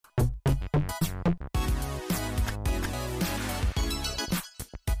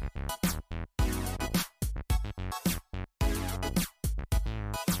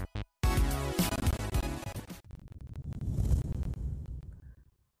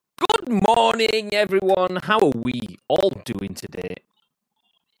morning, everyone. How are we all doing today?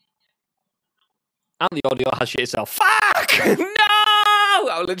 And the audio has shit itself. Fuck! No!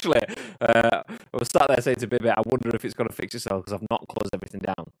 I was sat there saying to Bibi, I wonder if it's going to fix itself because I've not closed everything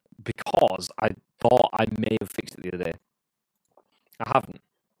down. Because I thought I may have fixed it the other day. I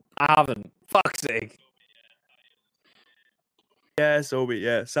haven't. Fuck's sake. Yes, Obi,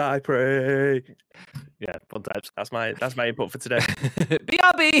 yes, I pray. Yeah, fun times. That's my input for today.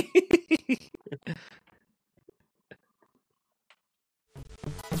 BRB!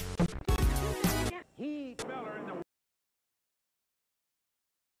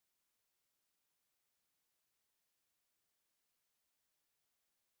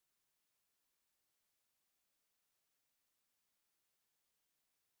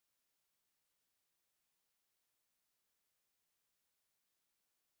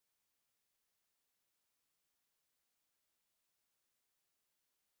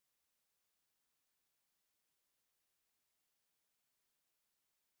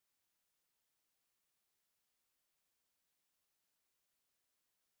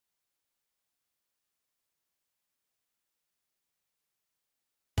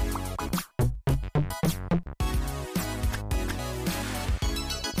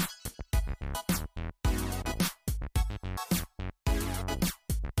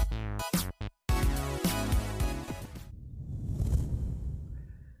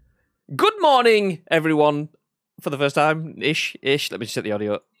 Good morning, everyone. For the first time, ish. Let me just set the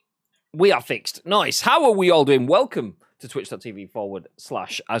audio. We are fixed. Nice. How are we all doing? Welcome to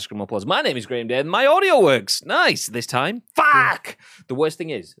twitch.tv/Ice Cream Uploads. My name is Graham Day, and my audio works. Nice. This time. Fuck! The worst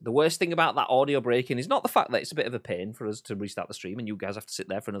thing about that audio breaking is not the fact that it's a bit of a pain for us to restart the stream and you guys have to sit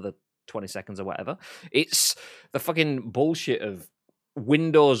there for another 20 seconds or whatever. It's the fucking bullshit of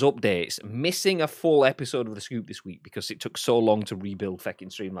Windows updates missing a full episode of The Scoop this week because it took so long to rebuild fucking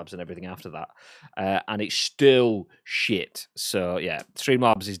Streamlabs and everything after that. And it's still shit. So yeah,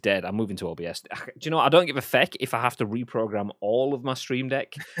 Streamlabs is dead. I'm moving to OBS. Do you know what? I don't give a feck if I have to reprogram all of my Stream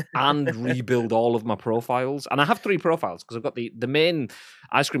Deck and rebuild all of my profiles. And I have 3 profiles because I've got the main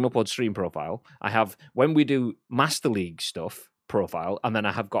Ice Cream Upload stream profile. I have when we do Master League stuff profile, and then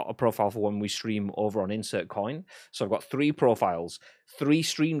I have got a profile for when we stream over on Insert Coin. So I've got 3 profiles, 3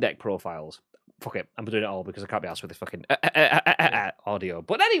 Stream Deck profiles. Fuck it, I'm doing it all because I can't be asked with this fucking audio.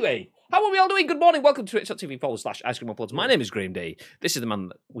 But anyway, how are we all doing? Good morning, welcome to twitch.tv/Ice Cream Uploads. My name is Graham Day. This is the man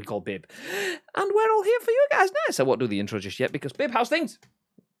that we call Bib. And we're all here for you guys. Nice. I won't do the intro just yet because Bib, how's things?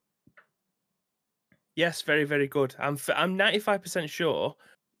 Yes, very, very good. I'm 95% sure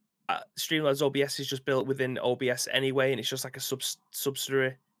Streamlabs OBS is just built within OBS anyway, and it's just like a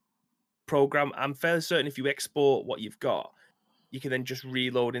subsidiary program. I'm fairly certain if you export what you've got, you can then just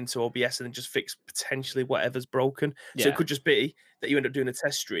reload into OBS and then just fix potentially whatever's broken. Yeah. So it could just be that you end up doing a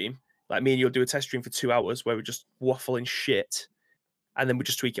test stream, like me and you'll do a test stream for 2 hours where we're just waffling shit, and then we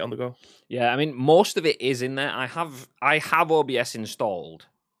just tweak it on the go. Yeah, I mean, most of it is in there. I have OBS installed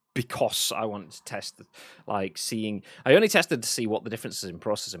because I wanted to test, I only tested to see what the differences in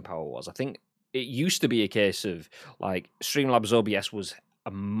processing power was. I think it used to be a case of, Streamlabs OBS was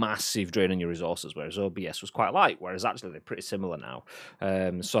a massive drain on your resources, whereas OBS was quite light, whereas actually they're pretty similar now.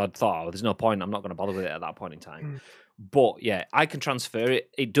 So I'd thought, there's no point, I'm not going to bother with it at that point in time. But yeah, I can transfer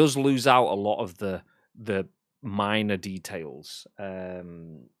it. It does lose out a lot of the minor details.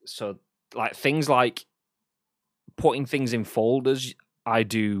 So things like putting things in folders, I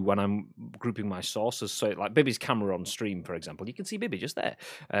do when I'm grouping my sources. So like Bibi's camera on stream, for example, you can see Bibi just there.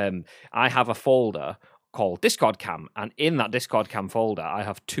 I have a folder called Discord Cam, and in that Discord Cam folder, I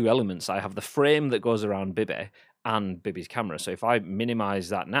have 2 elements. I have the frame that goes around Bibi and Bibi's camera. So if I minimize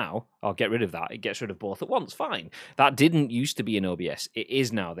that now, or get rid of that, it gets rid of both at once. Fine. That didn't used to be in OBS. It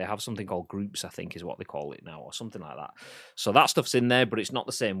is now. They have something called groups, I think is what they call it now, or something like that. So that stuff's in there, but it's not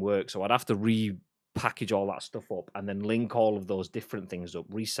the same work. So I'd have to package all that stuff up and then link all of those different things up,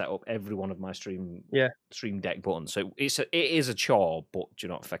 reset up every one of my Stream Deck buttons. So it is a chore, but do you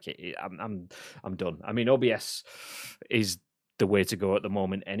know what? Fuck it. I'm done. I mean, OBS is the way to go at the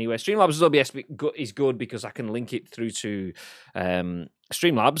moment anyway. Streamlabs OBS is good because I can link it through to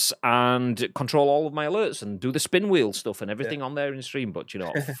Streamlabs and control all of my alerts and do the spin wheel stuff and everything on there in stream. But you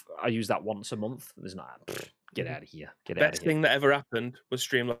know, I use that once a month. There's not. Get out of here. Best thing that ever happened was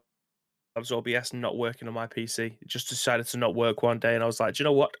Streamlabs OBS not working on my PC. It just decided to not work one day, and I was like, do you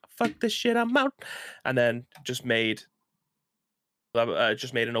know what? Fuck this shit, I'm out. And then just made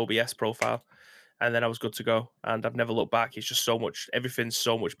an OBS profile, and then I was good to go. And I've never looked back. It's just everything's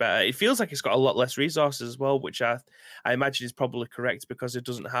so much better. It feels like it's got a lot less resources as well, which I imagine is probably correct because it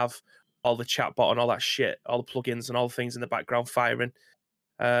doesn't have all the chatbot and all that shit, all the plugins and all the things in the background firing.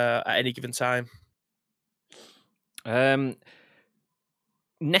 at any given time.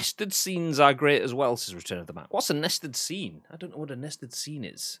 Nested scenes are great as well, says Return of the Mac. What's a nested scene? I don't know what a nested scene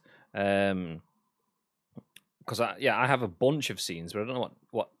is. Because I have a bunch of scenes, but I don't know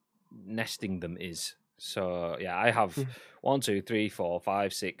what nesting them is. So yeah, I have 1, 2, 3, 4,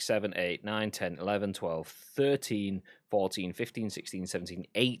 5, 6, 7, 8, 9, 10, 11, 12, 13, 14, 15, 16, 17,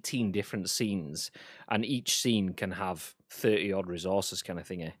 18 different scenes, and each scene can have 30 odd resources kind of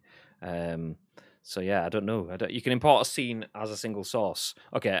thingy. So yeah, I don't know. You can import a scene as a single source.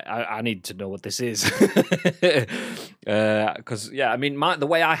 Okay, I need to know what this is. Because I mean, the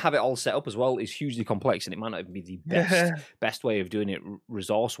way I have it all set up as well is hugely complex, and it might not even be the best way of doing it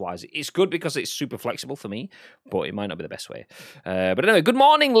resource wise. It's good because it's super flexible for me, but it might not be the best way. But anyway, good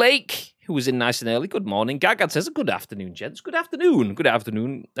morning, Lake, who was in nice and early. Good morning. Gagad says, good afternoon, gents. Good afternoon. Good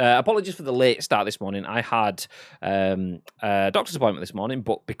afternoon. Apologies for the late start this morning. I had a doctor's appointment this morning,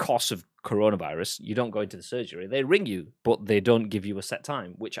 but because of coronavirus, you don't go into the surgery. They ring you, but they don't give you a set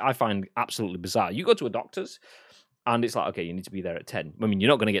time, which I find absolutely bizarre. You go to a doctor's, and it's like, okay, you need to be there at 10. I mean, you're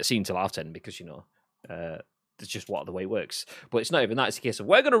not going to get seen till half 10 because, it's just the way it works. But it's not even that. It's a case of,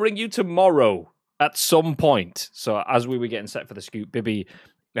 we're going to ring you tomorrow at some point. So as we were getting set for the scoop, Bibby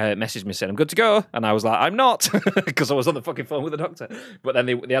messaged me saying, I'm good to go. And I was like, I'm not, because I was on the fucking phone with the doctor. But then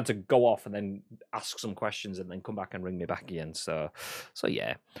they had to go off and then ask some questions and then come back and ring me back again. So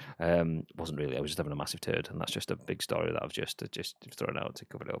yeah, wasn't really. I was just having a massive turd, and that's just a big story that I've just thrown out to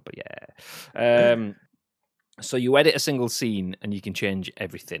cover it up. But yeah. So you edit a single scene and you can change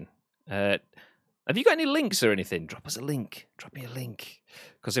everything. Have you got any links or anything? Drop us a link. Drop me a link.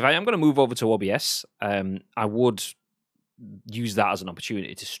 Because if I am going to move over to OBS, I would use that as an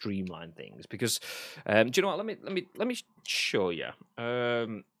opportunity to streamline things. Because do you know what? Let me show you. Let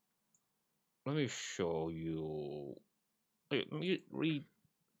me show you. Let me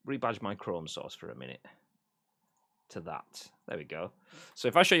rebadge my Chrome source for a minute. To that. There we go. So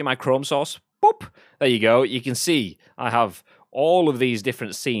if I show you my Chrome source, boop, there you go. You can see I have all of these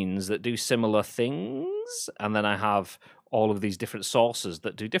different scenes that do similar things, and then I have all of these different sources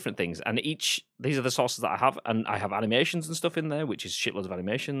that do different things. And these are the sources that I have, and I have animations and stuff in there, which is shitloads of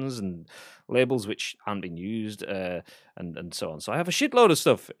animations and labels which aren't being used, and so on. So I have a shitload of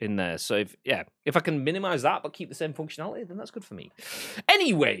stuff in there. So if I can minimize that but keep the same functionality, then that's good for me.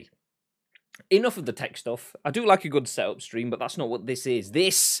 Anyway, enough of the tech stuff. I do like a good setup stream, but that's not what this is.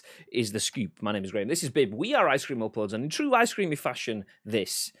 This is the scoop. My name is Graham. This is Bib. We are Ice Cream Uploads, and in true Ice Creamy fashion,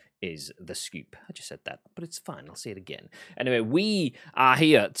 this is the scoop. I just said that, but it's fine. I'll say it again. Anyway, we are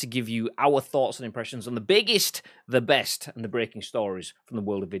here to give you our thoughts and impressions on the biggest, the best, and the breaking stories from the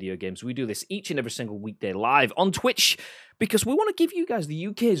world of video games. We do this each and every single weekday live on Twitch because we want to give you guys the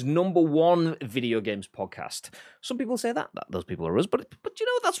UK's #1 video games podcast. Some people say that those people are us, but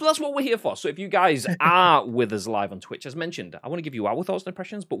that's what we're here for. So if you guys are with us live on Twitch, as mentioned, I want to give you our thoughts and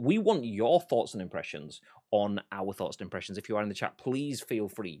impressions, but we want your thoughts and impressions on our thoughts and impressions. If you are in the chat, please feel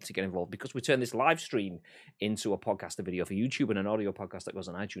free to get involved, because we turn this live stream into a podcast, a video for YouTube, and an audio podcast that goes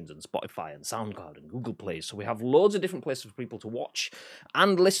on iTunes and Spotify and SoundCloud and Google Play. So we have loads of different places for people to watch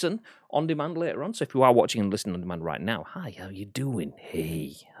and listen on demand later on. So if you are watching and listening on demand right now, hi, how you doing?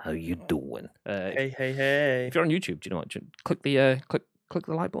 Hey, how you doing? Hey. If you're on YouTube, do you know what? Click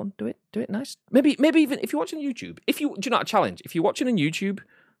the like button. Do it nice. Maybe even if you're watching YouTube, do you know what, a challenge? If you're watching on YouTube,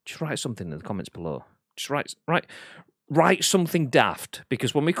 just write something in the comments below. Just write something daft,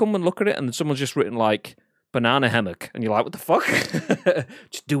 because when we come and look at it and someone's just written like banana hammock and you're like, what the fuck?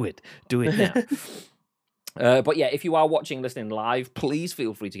 Just do it now. But yeah, if you are watching, listening live, please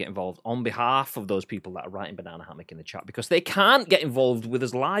feel free to get involved on behalf of those people that are writing banana hammock in the chat, because they can't get involved with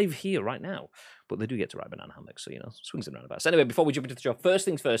us live here right now, but they do get to write banana hammock. So, swings and roundabouts. Anyway, before we jump into the show, first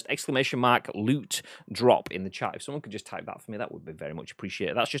things first, ! Loot drop in the chat. If someone could just type that for me, that would be very much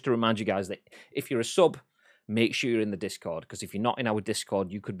appreciated. That's just to remind you guys that if you're a sub, make sure you're in the Discord, because if you're not in our Discord,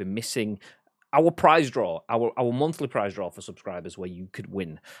 you could be missing our prize draw, our monthly prize draw for subscribers, where you could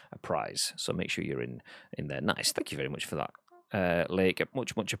win a prize. So make sure you're in there. Nice. Thank you very much for that, Lake.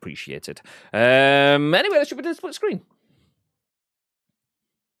 Much appreciated. Anyway, let's jump into the split screen.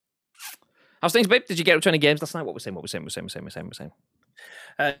 How's things, babe? Did you get up to any games last night? What we're saying?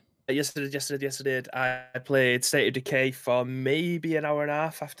 Yesterday, I played State of Decay for maybe an hour and a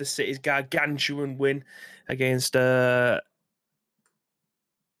half after City's gargantuan win against Aston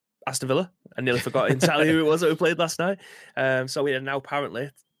Villa. I nearly forgot entirely who it was that we played last night. So we are now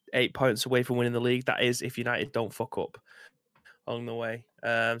apparently 8 points away from winning the league. That is, if United don't fuck up along the way.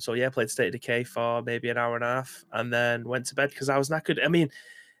 So yeah, played State of Decay for maybe an hour and a half, and then went to bed because I was knackered. I mean,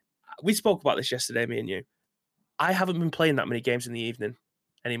 we spoke about this yesterday, me and you. I haven't been playing that many games in the evening.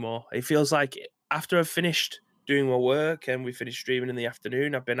 anymore. It feels like after I've finished doing my work and we finished streaming in the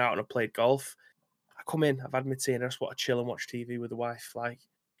afternoon, I've been out and I've played golf. I come in, I've had my tea, and I just want to chill and watch TV with the wife. Like,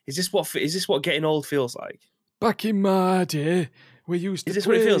 is this what getting old feels like? Back in my day, we used to. Is this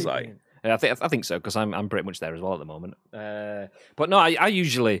what it feels like? Yeah, I think so, because I'm pretty much there as well at the moment. But no, I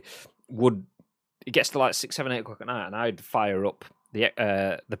usually would. It gets to like 6, 7, 8 o'clock at night, and I'd fire up the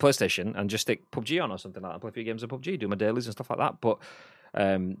PlayStation and just stick PUBG on or something like that. Play a few games of PUBG, do my dailies and stuff like that. But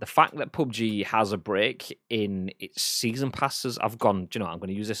the fact that PUBG has a break in its season passes, I've gone, do you know what, I'm going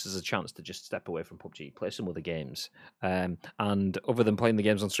to use this as a chance to just step away from PUBG, play some other games. And other than playing the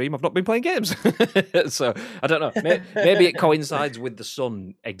games on stream, I've not been playing games. So I don't know. Maybe it coincides with the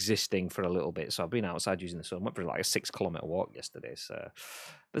sun existing for a little bit. So I've been outside using the sun. Went for like a 6-kilometer walk yesterday. So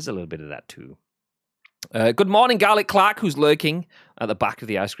there's a little bit of that too. Good morning, Garlic Clark, who's lurking at the back of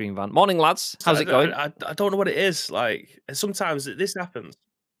the ice cream van. Morning, lads. How's it going? I don't know what it is. Like, sometimes this happens.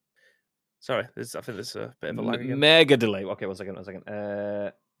 Sorry, I think there's a bit of a lag again. Mega delay. Okay, one second.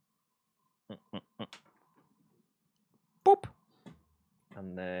 Boop.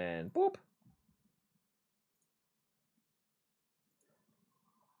 And then boop.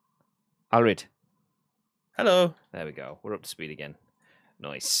 I'll read. Hello. There we go. We're up to speed again.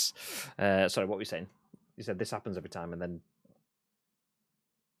 Nice. Sorry, what were you saying? You said this happens every time, and then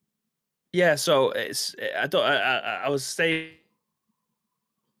yeah. So I was saying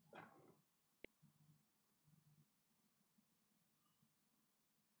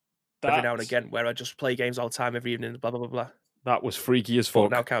every now and again where I just play games all the time every evening. Blah blah blah blah. That was freaky as fuck.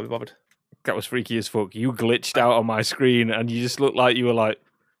 But now can't be bothered. That was freaky as fuck. You glitched out on my screen, and you just looked like you were like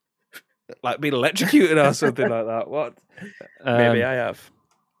being electrocuted or something like that. What? Maybe I have.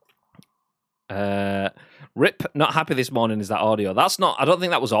 Rip, not happy this morning. Is that audio? That's not. I don't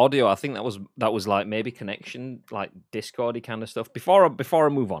think that was audio. I think that was like maybe connection, like Discordy kind of stuff. Before I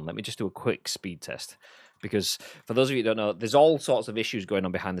move on, let me just do a quick speed test, because for those of you who don't know, there's all sorts of issues going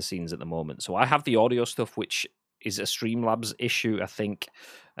on behind the scenes at the moment. So I have the audio stuff, which is a Streamlabs issue, I think,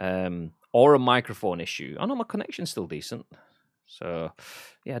 or a microphone issue. I know my connection's still decent. So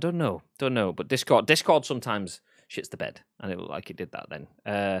yeah, I don't know. But Discord sometimes shits the bed, and it looked like it did that then.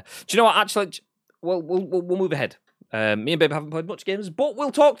 Do you know what? Actually, we'll move ahead. Me and Babe haven't played much games, but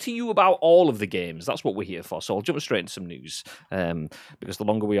we'll talk to you about all of the games. That's what we're here for. So I'll jump straight into some news, because the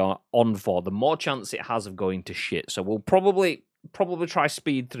longer we are on for, the more chance it has of going to shit. So we'll probably try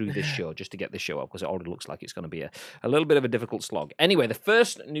speed through this show just to get this show up, because it already looks like it's going to be a little bit of a difficult slog. Anyway, the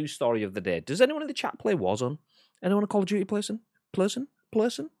first news story of the day. Does anyone in the chat play Warzone? Anyone a Call of Duty person? Anyone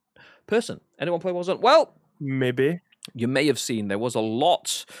play Warzone? Well, maybe. You may have seen there was a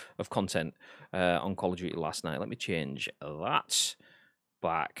lot of content on Call of Duty last night. Let me change that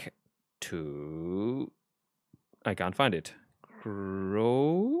back to... I can't find it.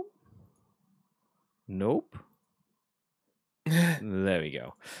 Nope. There we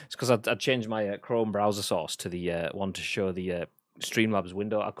go. It's because I changed my Chrome browser source to the one to show the Streamlabs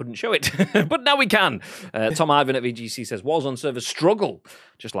window. I couldn't show it, but now we can. Tom Ivan at VGC says Warzone servers struggle,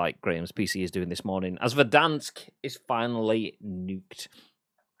 just like Graham's PC is doing this morning, as Verdansk is finally nuked.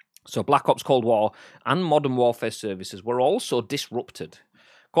 So Black Ops Cold War and Modern Warfare services were also disrupted.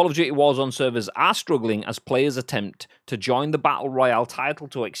 Call of Duty Warzone servers are struggling as players attempt to join the Battle Royale title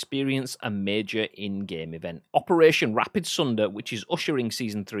to experience a major in-game event. Operation Rapid Sunder, which is ushering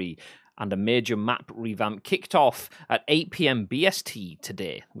Season 3, and a major map revamp kicked off at 8 p.m. BST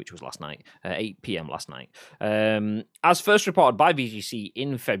today, which was last night, 8 p.m. last night. As first reported by VGC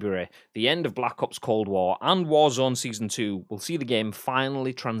in February, the end of Black Ops Cold War and Warzone Season 2 will see the game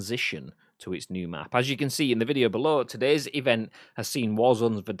finally transition to its new map. As you can see in the video below, today's event has seen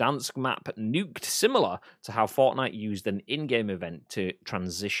Warzone's Verdansk map nuked, similar to how Fortnite used an in-game event to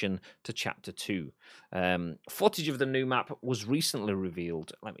transition to Chapter 2. Footage of the new map was recently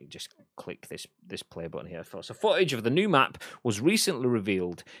revealed. Let me just click this play button here first. So footage of the new map was recently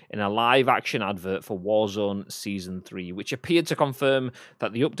revealed in a live action advert for Warzone Season 3, which appeared to confirm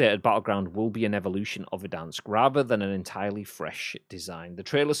that the updated battleground will be an evolution of Verdansk rather than an entirely fresh design. The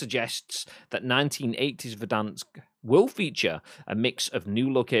trailer suggests that 1980s Verdansk will feature a mix of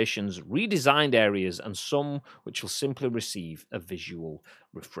new locations, redesigned areas, and some which will simply receive a visual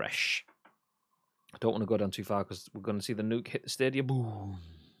refresh. I don't want to go down too far because we're going to see the nuke hit the stadium. Boom.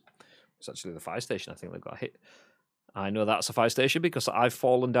 It's actually the fire station, I think, that got hit. I know that's a fire station because I've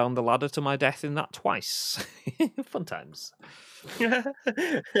fallen down the ladder to my death in that twice. Fun times.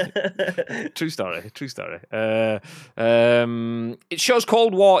 True story. It shows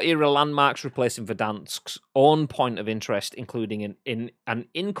Cold War era landmarks replacing Verdansk's own point of interest, including an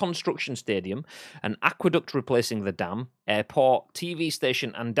in-construction stadium, an aqueduct replacing the dam, airport, TV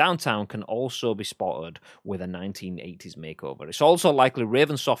station, and downtown can also be spotted with a 1980s makeover. It's also likely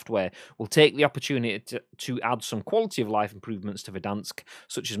Raven Software will take the opportunity to add some quality of life improvements to Verdansk,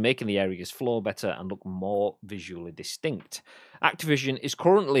 such as making the areas flow better and look more visually distinct. Activision is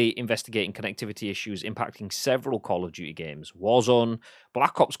currently investigating connectivity issues impacting several Call of Duty games. Warzone,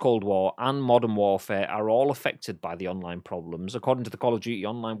 Black Ops Cold War, and Modern Warfare are all affected by the online problems. According to the Call of Duty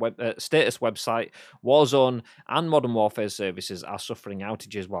Online status website, Warzone and Modern Warfare services are suffering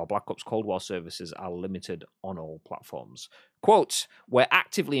outages while Black Ops Cold War services are limited on all platforms. Quote, we're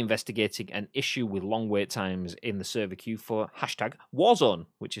actively investigating an issue with long wait times in the server queue for #Warzone,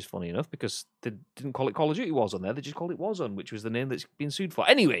 which is funny enough because they didn't call it Call of Duty Warzone there, they just called it Warzone, which was the name that's been sued for.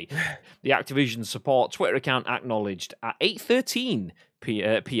 Anyway, the Activision support Twitter account acknowledged at 8:13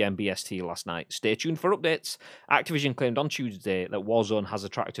 p.m. BST last night. Stay tuned for updates. Activision claimed on Tuesday that Warzone has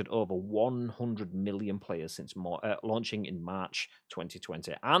attracted over 100 million players since launching in March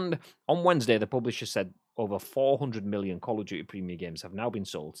 2020. And on Wednesday, the publisher said over 400 million Call of Duty Premier games have now been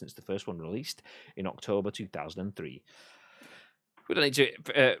sold since the first one released in October 2003. We don't need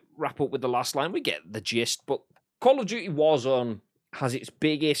to wrap up with the last line. We get the gist, but Call of Duty Warzone has its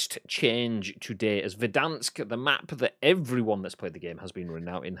biggest change today as Verdansk, the map that everyone that's played the game has been run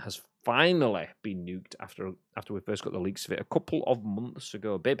out in, has finally been nuked after we first got the leaks of it a couple of months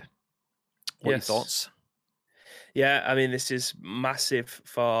ago. Bib, what are your thoughts? Yeah, I mean, this is massive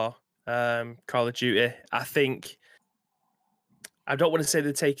for Call of Duty. I think, I don't want to say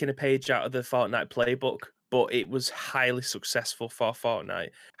they're taking a page out of the Fortnite playbook, but it was highly successful for Fortnite.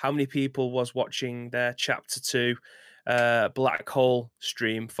 How many people was watching their Chapter 2 Black Hole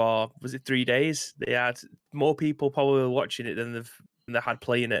stream for, was it 3 days? They had more people probably watching it than they had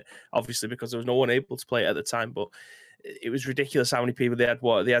playing it, obviously, because there was no one able to play it at the time. But it was ridiculous how many people they had.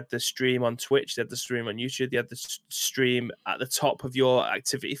 They had the stream on Twitch, they had the stream on YouTube, they had the stream at the top of your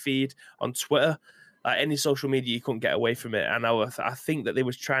activity feed on Twitter. Any social media, you couldn't get away from it. And I think that they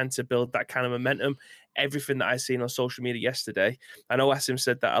was trying to build that kind of momentum. Everything that I seen on social media yesterday, I know Asim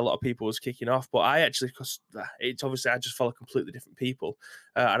said that a lot of people was kicking off, but I actually, because it's obviously I just follow completely different people,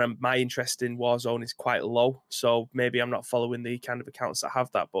 and my interest in Warzone is quite low. So maybe I'm not following the kind of accounts that have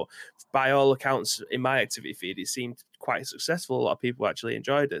that. But by all accounts, in my activity feed, it seemed quite successful. A lot of people actually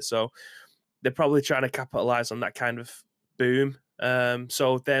enjoyed it. So they're probably trying to capitalize on that kind of boom.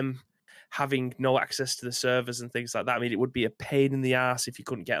 So them having no access to the servers and things like that. I mean, it would be a pain in the ass if you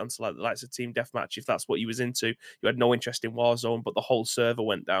couldn't get onto like the likes of Team Deathmatch, if that's what you was into. You had no interest in Warzone, but the whole server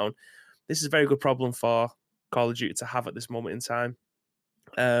went down. This is a very good problem for Call of Duty to have at this moment in time.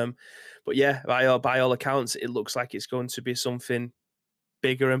 But yeah, by all accounts, it looks like it's going to be something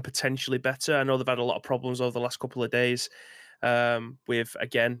bigger and potentially better. I know they've had a lot of problems over the last couple of days, with,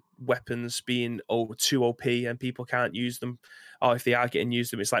 again, weapons being too OP and people can't use them. Or if they are getting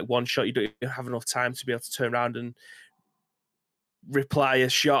used them, it's like one shot. You don't have enough time to be able to turn around and reply a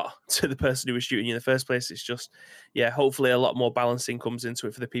shot to the person who was shooting you in the first place. It's just, yeah, hopefully a lot more balancing comes into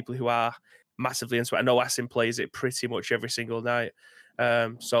it for the people who are massively into it. I know Asim plays it pretty much every single night.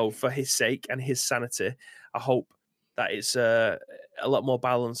 So for his sake and his sanity, I hope that it's a lot more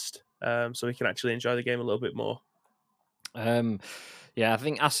balanced, so we can actually enjoy the game a little bit more. Yeah, I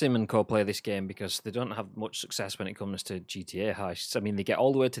think Asim and Co play this game because they don't have much success when it comes to GTA heists. I mean, they get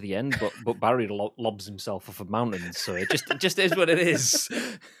all the way to the end, but Barry lobs himself off of mountains, so it just is what it is.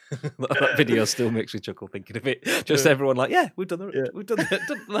 That video still makes me chuckle thinking of it. Just everyone like, yeah, we've done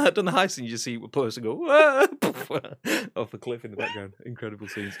the heist, and you just see a person go off the cliff in the background. Incredible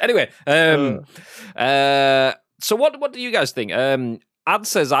scenes. Anyway, so what do you guys think? Ad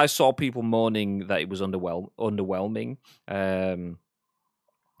says I saw people moaning that it was underwhelming.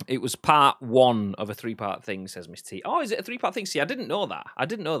 It was part one of a 3-part thing, says Miss T. Oh, is it a 3-part thing? See, I didn't know that.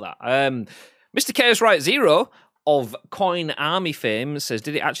 Mr. Chaos Right Zero of Coin Army fame says,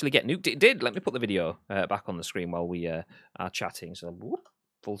 did it actually get nuked? It did. Let me put the video back on the screen while we are chatting. So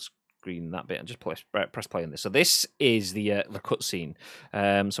full screen that bit and just press play on this. So this is the cutscene.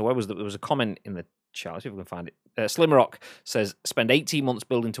 So there was a comment in the chat. Let's see if we can find it. Slimrock says, spend 18 months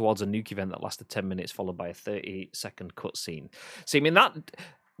building towards a nuke event that lasted 10 minutes, followed by a 30-second cutscene. So, I mean, that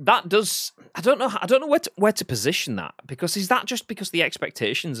does. I don't know where to position that, because is that just because the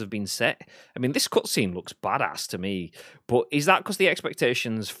expectations have been set? I mean, this cutscene looks badass to me, but is that because the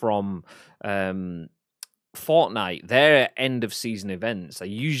expectations from Fortnite, their end of season events are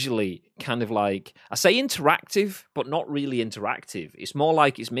usually kind of like, I say interactive, but not really interactive. It's more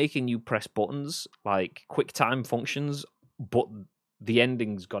like it's making you press buttons, like quick time functions, but the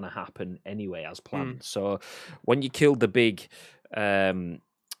ending's gonna happen anyway as planned. So when you killed the big, I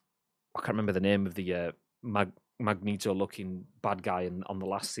can't remember the name of the Magneto-looking bad guy on the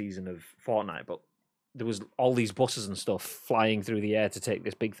last season of Fortnite, but there was all these buses and stuff flying through the air to take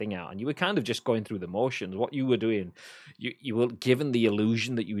this big thing out, and you were kind of just going through the motions. What you were doing, you were given the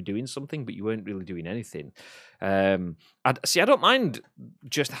illusion that you were doing something, but you weren't really doing anything. I don't mind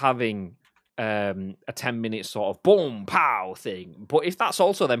just having a 10-minute sort of boom pow thing, but if that's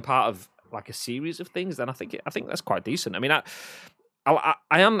also then part of like a series of things, then I think that's quite decent. I mean,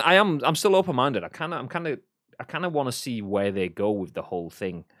 I'm still open-minded. I kind of want to see where they go with the whole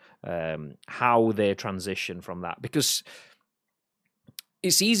thing. How they transition from that, because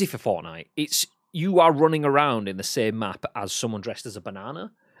it's easy for Fortnite. You are running around in the same map as someone dressed as a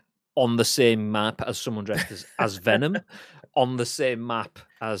banana, on the same map as someone dressed as Venom, on the same map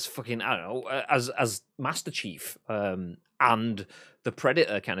as fucking, I don't know, as Master Chief, and the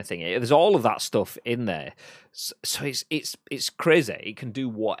Predator kind of thing. There's all of that stuff in there, so it's crazy. It can do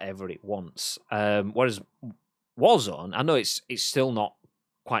whatever it wants. Whereas Warzone, I know it's still not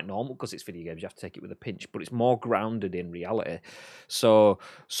quite normal because it's video games. You have to take it with a pinch, but it's more grounded in reality. So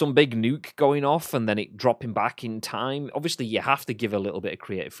some big nuke going off and then it dropping back in time. Obviously, you have to give a little bit of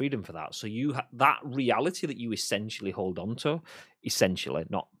creative freedom for that. So that reality that you essentially hold on to,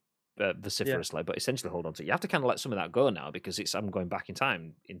 not vociferously, but essentially hold on to. You have to kind of let some of that go now, because I'm going back in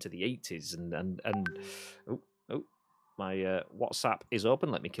time into the 80s and my WhatsApp is open.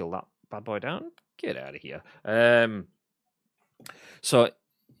 Let me kill that bad boy down. Get out of here. So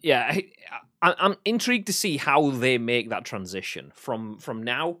yeah, I'm intrigued to see how they make that transition from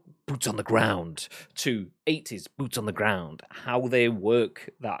now boots on the ground to 80s boots on the ground. How they work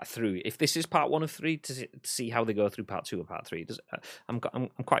that through. If this is part 1 of 3, to see how they go through part 2 and part 3. I'm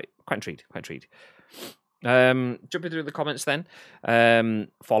quite intrigued. Jumping through the comments then.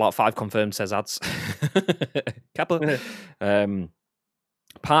 Fallout 5 confirmed, says ads. Kappa.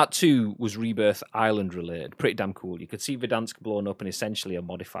 Part 2 was Rebirth Island related. Pretty damn cool. You could see Verdansk blown up in essentially a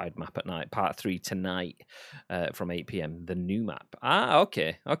modified map at night. Part 3 tonight from 8 p.m. The new map.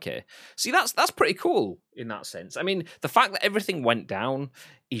 Okay. See, that's pretty cool in that sense. I mean, the fact that everything went down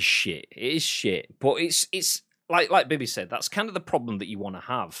is shit. It is shit. But it's like Bibby said, that's kind of the problem that you want to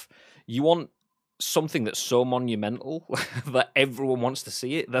have. You want something that's so monumental that everyone wants to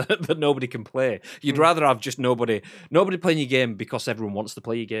see it, that nobody can play. You'd rather have just nobody playing your game because everyone wants to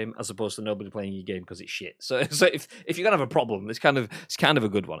play your game, as opposed to nobody playing your game because it's shit. So if you're gonna have a problem, it's kind of a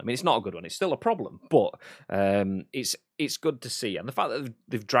good one. I mean, it's not a good one. It's still a problem, but it's good to see. And the fact that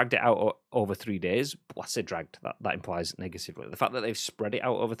they've dragged it out over 3 days, well, I say dragged, that implies negatively. The fact that they've spread it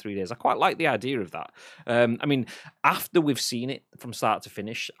out over 3 days, I quite like the idea of that. I mean, after we've seen it from start to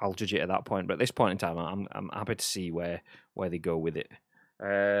finish, I'll judge it at that point. But at this point in time, I'm happy to see where they go with it.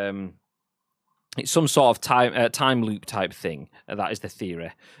 It's some sort of time loop type thing. That is the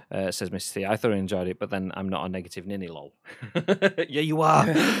theory, says Mr. T. I thoroughly enjoyed it, but then I'm not a negative ninny, lol. Yeah, you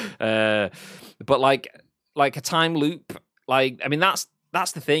are. But like a time loop, I mean, that's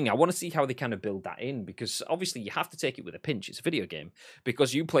the thing. I want to see how they kind of build that in, because obviously you have to take it with a pinch. It's a video game.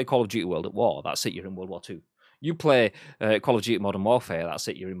 Because you play Call of Duty World at War, that's it, you're in World War II. You play Call of Duty Modern Warfare, that's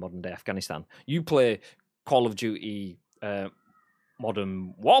it, you're in modern day Afghanistan. You play Call of Duty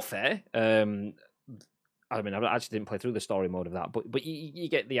Modern Warfare. I mean, I actually didn't play through the story mode of that, but you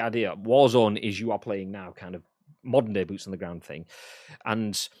get the idea. Warzone is you are playing now, kind of modern day boots on the ground thing,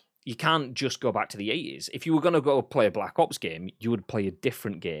 and you can't just go back to the 80s. If you were going to go play a Black Ops game, you would play a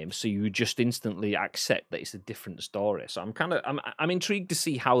different game, so you would just instantly accept that it's a different story. So I'm intrigued to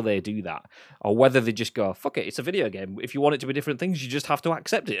see how they do that, or whether they just go, fuck it, it's a video game. If you want it to be different things, you just have to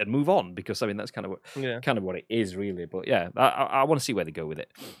accept it and move on, because I mean that's kind of what it is, really. But yeah, I want to see where they go with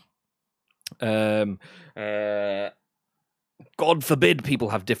it. God forbid people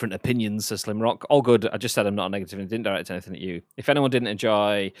have different opinions, says Slim Rock. All good. I just said I'm not negative and didn't direct anything at you. If anyone didn't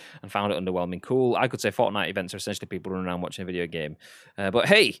enjoy and found it underwhelming, cool. I could say Fortnite events are essentially people running around watching a video game. But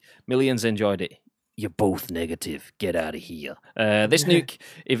hey, millions enjoyed it. You're both negative. Get out of here. This nuke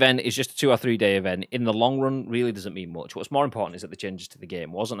event is just a 2 or 3 day event. In the long run, really doesn't mean much. What's more important is that the changes to the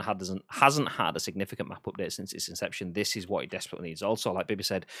game hasn't had a significant map update since its inception. This is what it desperately needs. Also, like Bibby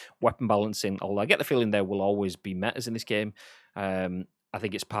said, weapon balancing, although I get the feeling there will always be metas in this game. I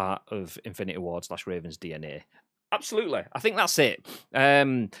think it's part of Infinity Ward / Raven's DNA. Absolutely. I think that's it.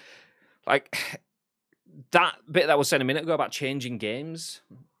 Like that bit that I was saying a minute ago about changing games.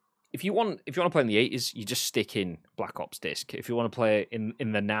 If you want to play in the 80s, you just stick in Black Ops disc. If you want to play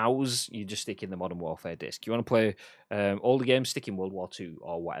in the nows, you just stick in the Modern Warfare disc. You want to play older games, stick in World War II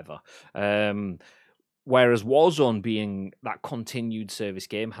or whatever. Whereas Warzone, being that continued service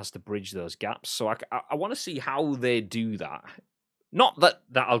game, has to bridge those gaps. So I want to see how they do that. Not that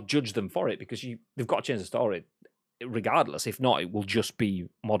I'll judge them for it, because they've got to change the story regardless. If not, it will just be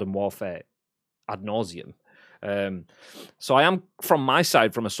Modern Warfare ad nauseum. So I am, from my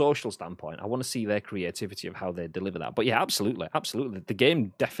side, from a social standpoint, I want to see their creativity of how they deliver that. But yeah, absolutely. The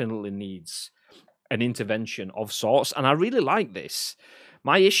game definitely needs an intervention of sorts, and I really like this.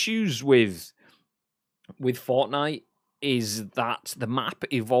 My issues with Fortnite is that the map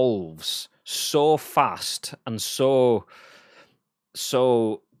evolves so fast and so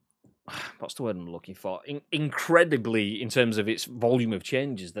what's the word I'm looking for? Incredibly, in terms of its volume of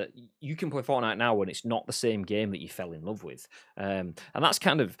changes, that you can play Fortnite now when it's not the same game that you fell in love with, and that's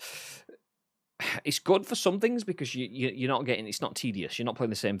kind of, it's good for some things because you're not getting, it's not tedious. You're not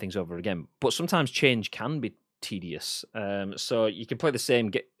playing the same things over again. But sometimes change can be tedious. So you can play the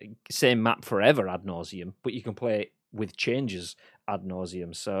same map forever ad nauseum, but you can play it with changes ad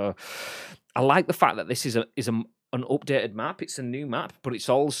nauseum. So I like the fact that this is an updated map. It's a new map, but it's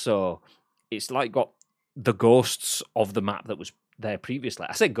like got the ghosts of the map that was there previously.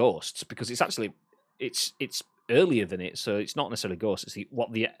 I say ghosts because it's actually it's earlier than it, so it's not necessarily ghosts. It's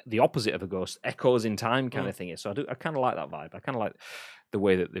the opposite of a ghost, echoes in time kind of thing. So I kind of like that vibe. I kind of like the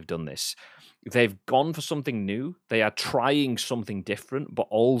way that they've done this. They've gone for something new. They are trying something different, but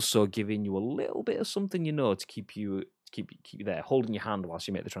also giving you a little bit of something, to keep you there, holding your hand whilst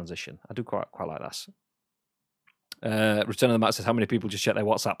you make the transition. I do quite like that. Return of the Mac says, how many people just check their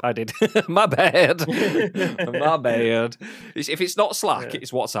WhatsApp? I did. My bad. My bad. If it's not Slack, it's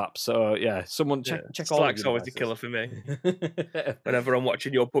WhatsApp. So yeah, someone check all. Slack's always the killer for me. Whenever I'm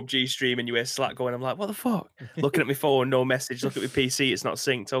watching your PUBG stream and you hear Slack going, I'm like, what the fuck? Looking at my phone, no message. Look at my PC, it's not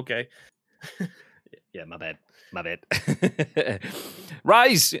synced. Okay. Yeah, my bad.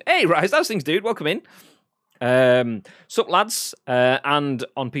 Rise. Hey, Rise. Those things, dude. Welcome in. Sup, lads. And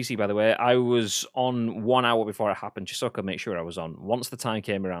on PC, by the way, I was on 1 hour before it happened, just so I could make sure I was on. Once the time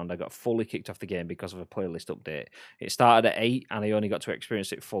came around, I got fully kicked off the game because of a playlist update. It started at 8, and I only got to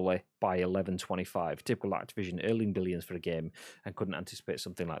experience it fully by 11:25. Typical Activision, early in billions for a game, and couldn't anticipate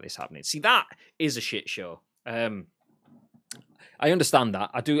something like this happening. See, that is a shit show. I understand that.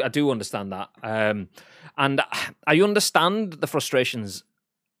 I do understand that. And I understand the frustrations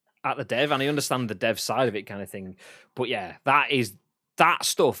at the dev, and I understand the dev side of it, kind of thing. But yeah, that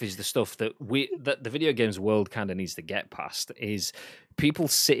stuff is the stuff that the video games world kind of needs to get past, is people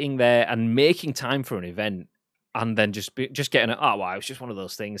sitting there and making time for an event and then just getting it. Oh wow, it's just one of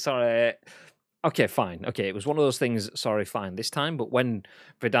those things. Sorry. Okay, fine. Okay, it was one of those things. Sorry, fine this time. But when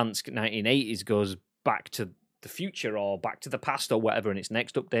Verdansk 1980s goes back to the future or back to the past or whatever in its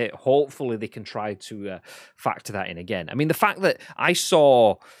next update, hopefully they can try to factor that in again. I mean, the fact that I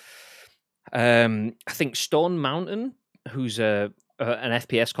saw, I think Stone Mountain, who's an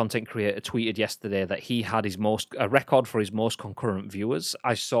FPS content creator, tweeted yesterday that he had a record for his most concurrent viewers.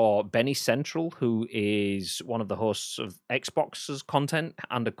 I saw Benny Central, who is one of the hosts of Xbox's content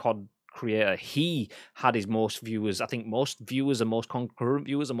and a COD creator. He had his most viewers, I think most viewers and most concurrent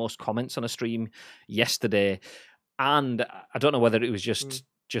viewers and most comments on a stream yesterday. And I don't know whether it was just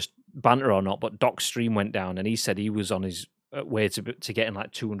banter or not, but Doc's stream went down and he said he was on his way to getting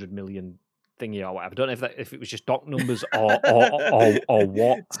like 200 million thingy or whatever. I don't know if it was just Doc numbers or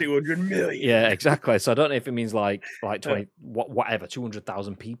what. 200 million. Yeah, exactly. So I don't know if it means like 20 whatever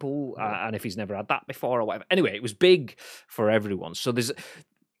 200,000 people, and if he's never had that before or whatever. Anyway, it was big for everyone. So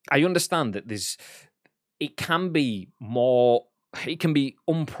I understand that it can be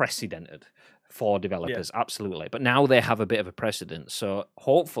unprecedented for developers, absolutely. But now they have a bit of a precedent. So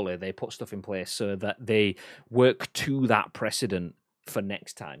hopefully they put stuff in place so that they work to that precedent for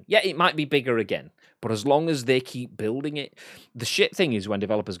next time. Yeah, it might be bigger again, but as long as they keep building it. The shit thing is when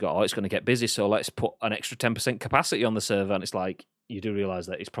developers go, oh, it's going to get busy, so let's put an extra 10% capacity on the server, and it's like, you do realize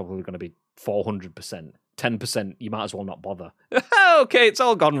that it's probably going to be 400%. 10%, you might as well not bother. Okay, it's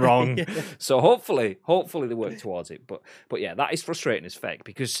all gone wrong. So hopefully they work towards it. But yeah, that is frustrating as feck,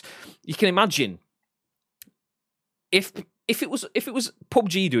 because you can imagine if it was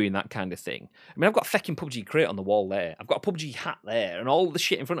PUBG doing that kind of thing. I mean, I've got a fecking PUBG crate on the wall there. I've got a PUBG hat there and all the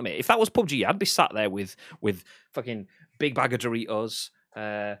shit in front of me. If that was PUBG, I'd be sat there with fucking big bag of Doritos,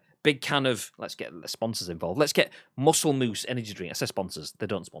 big can of, let's get the sponsors involved. Let's get Muscle Moose energy drink. I say sponsors. They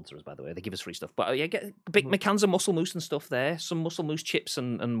don't sponsor us, by the way. They give us free stuff. But yeah, get big cans of Muscle Moose and stuff there. Some Muscle Moose chips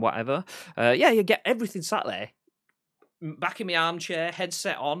and whatever. Yeah, you get everything sat there. Back in my armchair,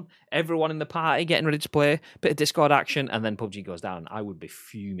 headset on, everyone in the party getting ready to play, bit of Discord action, and then PUBG goes down. I would be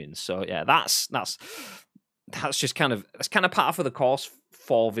fuming. So yeah, that's just kind of part of the course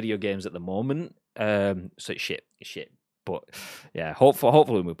for video games at the moment. So it's shit. But yeah, hopefully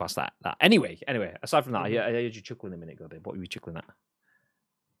we move past that. Anyway, aside from that, I heard you chuckling a minute ago. What were you chuckling at?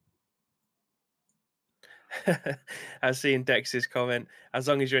 I've seen Dex's comment. As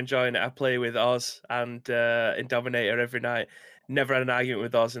long as you're enjoying it, I play with Oz and in Dominator every night. Never had an argument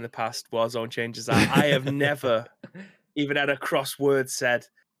with Oz in the past. Warzone changes that. I have never even had a crossword said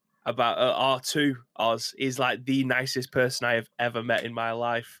about R2. Oz is like the nicest person I have ever met in my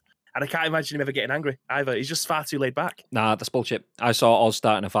life. And I can't imagine him ever getting angry either. He's just far too laid back. Nah, that's bullshit. I saw Oz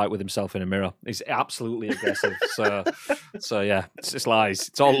starting a fight with himself in a mirror. He's absolutely aggressive. so yeah, it's just lies.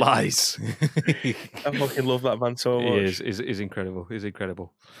 It's all lies. I fucking love that man so much. He is incredible. He's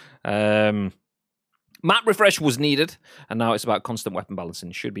incredible. Map refresh was needed, and now it's about constant weapon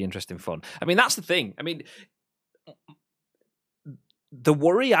balancing. Should be interesting fun. I mean, that's the thing. I mean, the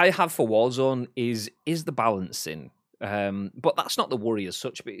worry I have for Warzone is the balancing. But that's not the worry as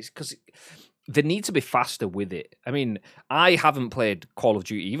such, but it's because they need to be faster with it. I mean, I haven't played Call of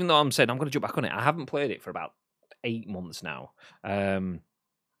Duty, even though I'm saying I'm going to jump back on it. I haven't played it for about 8 months now.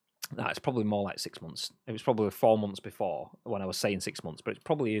 It's probably more like 6 months. It was probably 4 months before when I was saying 6 months, but it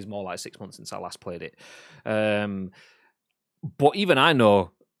probably is more like 6 months since I last played it. But even I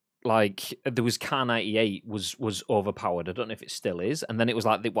know, like, there was Car 98 was overpowered. I don't know if it still is. And then it was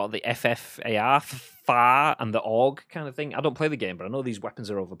like the FFAR, FAR, and the AUG kind of thing. I don't play the game, but I know these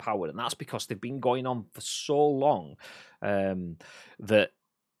weapons are overpowered. And that's because they've been going on for so long that...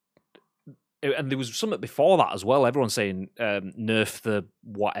 And there was something before that as well. Everyone's saying nerf the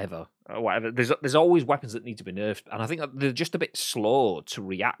whatever. There's always weapons that need to be nerfed. And I think that they're just a bit slow to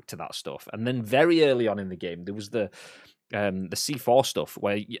react to that stuff. And then very early on in the game, there was the C4 stuff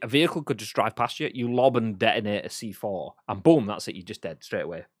where a vehicle could just drive past you, you lob and detonate a C4, and boom, that's it. You're just dead straight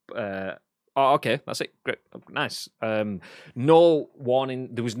away. Okay, that's it. Great, nice. No warning.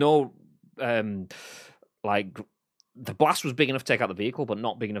 There was no the blast was big enough to take out the vehicle, but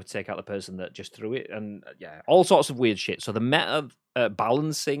not big enough to take out the person that just threw it, and yeah, all sorts of weird shit. So the meta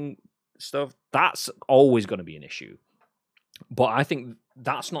balancing stuff, that's always going to be an issue. But I think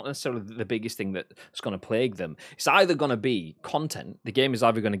that's not necessarily the biggest thing that's going to plague them. It's either going to be content. The game is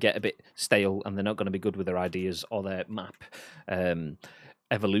either going to get a bit stale and they're not going to be good with their ideas or their map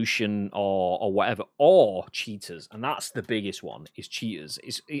evolution or whatever, or cheaters. And that's the biggest one, is cheaters.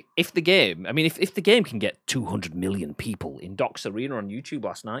 If the game can get 200 million people in Doc's Arena on YouTube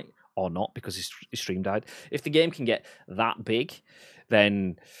last night, or not because his stream died, if the game can get that big,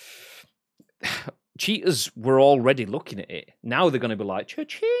 then... cheaters were already looking at it. Now they're going to be like,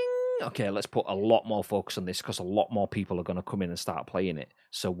 cha-ching! Okay, let's put a lot more focus on this because a lot more people are going to come in and start playing it.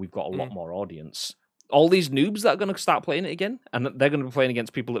 So we've got a lot more audience. All these noobs that are going to start playing it again, and they're going to be playing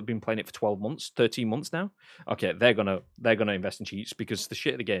against people that have been playing it for 12 months, 13 months now. Okay, they're going to invest in cheats because it's the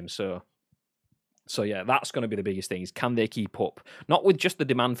shit of the game. So yeah, that's going to be the biggest thing, is can they keep up? Not with just the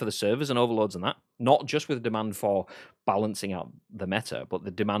demand for the servers and overloads and that, not just with the demand for balancing out the meta, but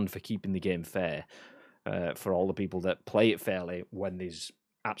the demand for keeping the game fair for all the people that play it fairly when there's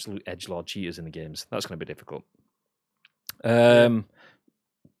absolute edgelord cheaters in the games. That's going to be difficult. Where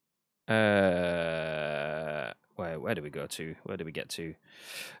do we go to? Where do we get to?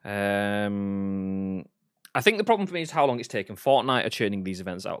 I think the problem for me is how long it's taken. Fortnite are churning these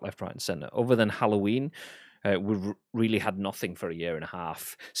events out left, right, and center. Other than Halloween, we've really had nothing for a year and a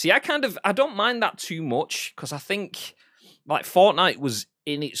half. See, I don't mind that too much because I think like Fortnite was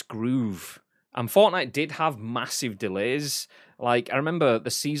in its groove, and Fortnite did have massive delays. Like I remember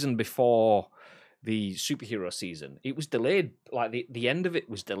the season before the superhero season, it was delayed. Like the end of it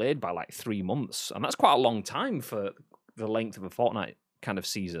was delayed by like 3 months, and that's quite a long time for the length of a Fortnite kind of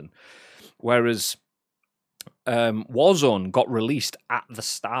season. Whereas Warzone got released at the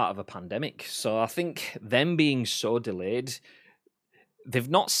start of a pandemic, so I think them being so delayed, they've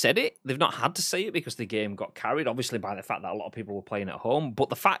not said it, they've not had to say it because the game got carried, obviously, by the fact that a lot of people were playing at home, but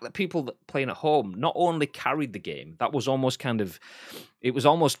the fact that people that playing at home not only carried the game, that was almost it was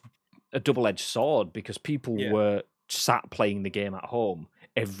almost a double-edged sword, because people were sat playing the game at home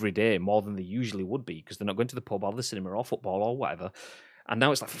every day more than they usually would be, because they're not going to the pub or the cinema or football or whatever. And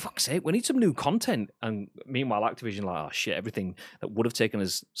now it's like, for fuck's sake, we need some new content. And meanwhile, Activision like, oh shit, everything that would have taken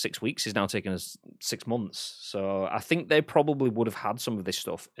us 6 weeks is now taking us 6 months. So I think they probably would have had some of this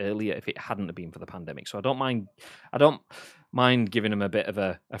stuff earlier if it hadn't have been for the pandemic. So I don't mind giving them a bit of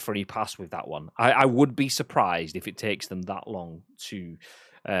a free pass with that one. I would be surprised if it takes them that long to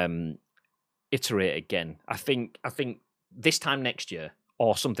iterate again. I think this time next year,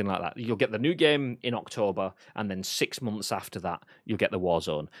 or something like that. You'll get the new game in October, and then 6 months after that, you'll get the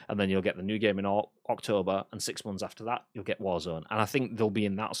Warzone, and then you'll get the new game in October, and 6 months after that, you'll get Warzone. And I think they'll be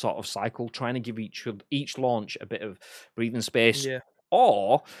in that sort of cycle, trying to give each launch a bit of breathing space. Yeah.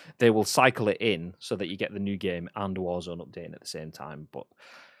 Or they will cycle it in so that you get the new game and Warzone updating at the same time.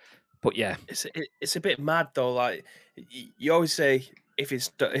 But yeah, it's a bit mad though. Like you always say, if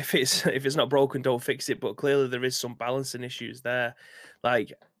it's not broken, don't fix it. But clearly there is some balancing issues there.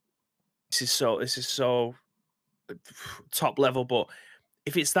 Like this is so top level. But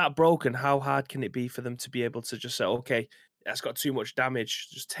if it's that broken, how hard can it be for them to be able to just say, okay, that's got too much damage,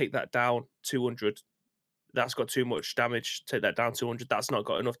 just take that down 200. That's got too much damage, take that down 200. That's not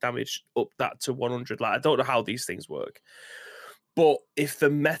got enough damage, up that to 100. Like I don't know how these things work. But if the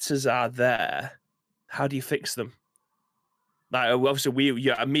metas are there, how do you fix them? Like obviously,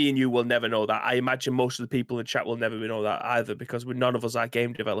 me and you will never know that. I imagine most of the people in chat will never know that either, because none of us are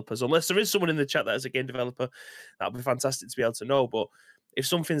game developers. Unless there is someone in the chat that is a game developer, that'd be fantastic to be able to know. But if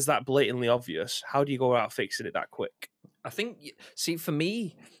something's that blatantly obvious, how do you go about fixing it that quick? I think, see, for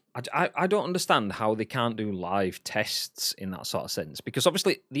me, I don't understand how they can't do live tests in that sort of sense, because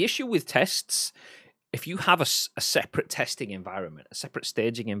obviously the issue with tests, if you have a separate testing environment, a separate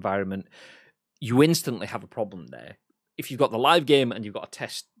staging environment, you instantly have a problem there. If you've got the live game and you've got a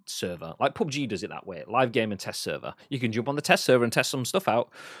test server, like PUBG does it that way, live game and test server, you can jump on the test server and test some stuff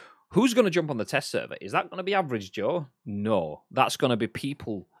out. Who's going to jump on the test server? Is that going to be average Joe? No, that's going to be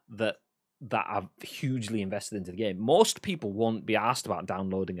people that are hugely invested into the game. Most people won't be asked about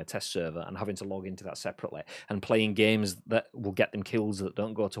downloading a test server and having to log into that separately and playing games that will get them kills that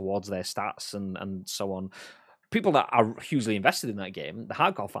don't go towards their stats and so on. People that are hugely invested in that game, the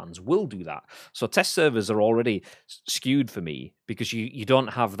hardcore fans, will do that. So test servers are already skewed for me, because you don't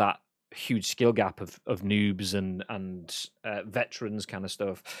have that huge skill gap of noobs and veterans kind of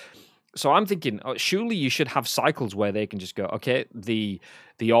stuff. So I'm thinking, surely you should have cycles where they can just go, okay, the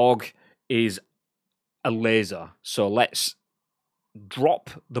AUG is a laser, so let's drop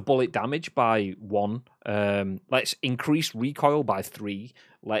the bullet damage by 1. Let's increase recoil by 3.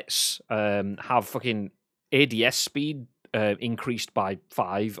 Let's have fucking ADS speed increased by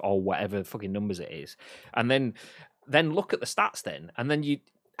 5, or whatever fucking numbers it is, and then look at the stats then, and then you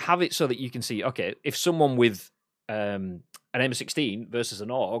have it so that you can see, okay, if someone with an M16 versus an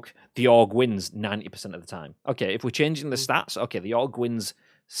AUG, the AUG wins 90% of the time. Okay, if we're changing the stats, okay, the AUG wins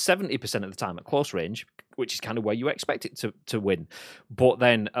 70% of the time at close range, which is kind of where you expect it to win. But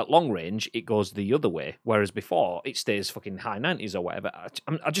then at long range, it goes the other way. Whereas before, it stays fucking high 90s or whatever.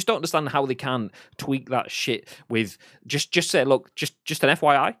 I just don't understand how they can tweak that shit with just say, look, just an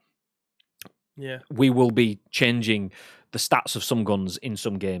FYI. Yeah, we will be changing the stats of some guns in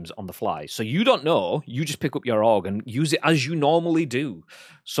some games on the fly. So you don't know, you just pick up your AUG and use it as you normally do.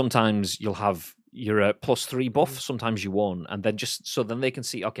 Sometimes you'll have your +3 buff, sometimes you won't, and then just so then they can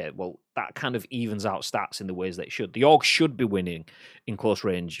see, okay, well, that kind of evens out stats in the ways that it should. The AUG should be winning in close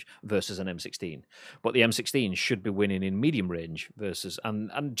range versus an M16, but the M16 should be winning in medium range versus,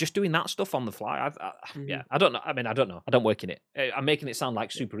 and just doing that stuff on the fly. Yeah, I don't know. I mean, I don't know. I don't work in it. I'm making it sound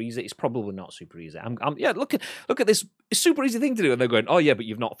like super easy. It's probably not super easy. Yeah, look at this super easy thing to do, and they're going, oh yeah, but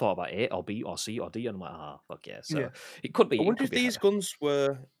you've not thought about A or B or C or D, and I'm like, oh fuck yeah. So it could be. I wonder if these guns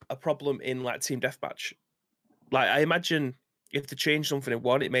were a problem in like team deathmatch. Like I imagine if they change something in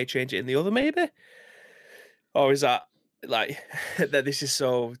one, it may change it in the other, maybe. Or is that like that? This is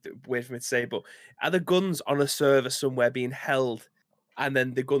so weird for me to say, but are the guns on a server somewhere being held, and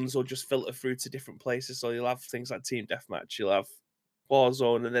then the guns will just filter through to different places? So you'll have things like team deathmatch, you'll have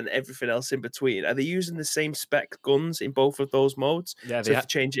Warzone, and then everything else in between. Are they using the same spec guns in both of those modes? Yeah, so if you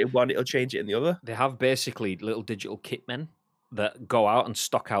change it in one, it'll change it in the other. They have basically little digital kitmen that go out and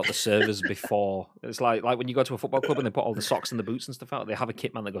stock out the servers before. It's like when you go to a football club and they put all the socks and the boots and stuff out. They have a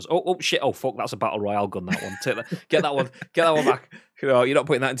kitman that goes, oh shit, oh fuck, that's a battle royale gun. That one, get that one back. You know, you're not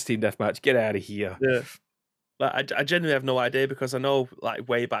putting that into team deathmatch. Get out of here. Yeah. Like I genuinely have no idea, because I know like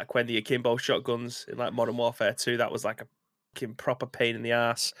way back when the akimbo shotguns in like Modern Warfare 2, that was like a proper pain in the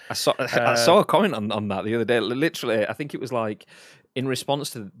ass. I saw a comment on that the other day. Literally, I think it was like in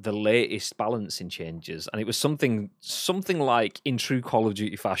response to the latest balancing changes, and it was something like, in true Call of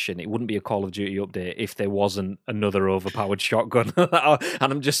Duty fashion, it wouldn't be a Call of Duty update if there wasn't another overpowered shotgun. And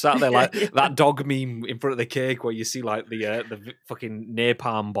I'm just sat there like that dog meme in front of the cake where you see like the fucking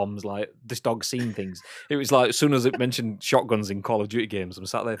napalm bombs, like this dog seeing things. It was like as soon as it mentioned shotguns in Call of Duty games, I'm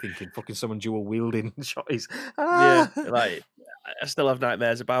sat there thinking, fucking someone dual wielding shotties. Yeah, like I still have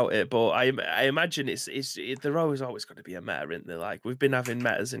nightmares about it, but I imagine they're always going to be a meta, isn't there? Like we've been having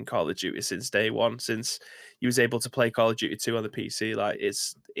metas in Call of Duty since day one, since you was able to play Call of Duty 2 on the PC. Like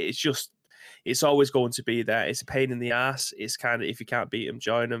it's always going to be there. It's a pain in the ass. It's kind of if you can't beat them,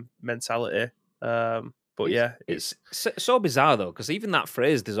 join them mentality. But yeah, it's so bizarre though, because even that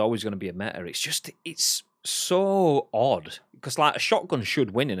phrase, "there's always going to be a meta," it's so odd. Because like a shotgun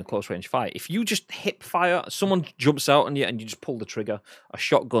should win in a close range fight. If you just hip fire, someone jumps out on you and you just pull the trigger, a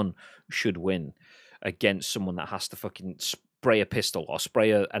shotgun should win against someone that has to fucking spray a pistol or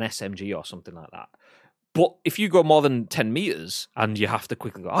spray an SMG or something like that. But if you go more than 10 meters and you have to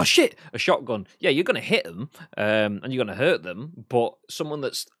quickly go, oh shit, a shotgun, yeah, you're going to hit them and you're going to hurt them. But someone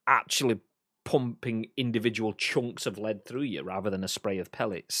that's actually pumping individual chunks of lead through you rather than a spray of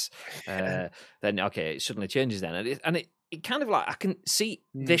pellets, then okay, it suddenly changes then. And it kind of like, I can see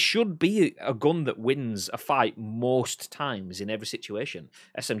there should be a gun that wins a fight most times in every situation.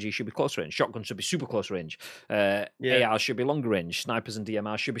 SMG should be close range, shotgun should be super close range, AR should be longer range, snipers and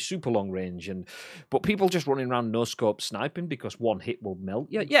DMR should be super long range, but people just running around no scope sniping because one hit will melt.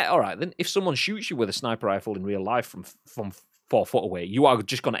 Yeah, all right, then if someone shoots you with a sniper rifle in real life from 4 foot away, you are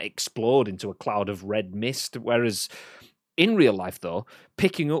just going to explode into a cloud of red mist, whereas in real life, though,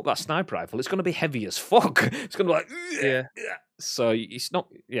 picking up that sniper rifle, it's going to be heavy as fuck. It's going to be like, yeah. So it's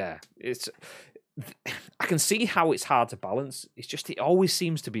not, it's, I can see how it's hard to balance. It's just, it always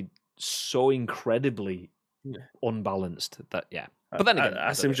seems to be so incredibly unbalanced that, But then again,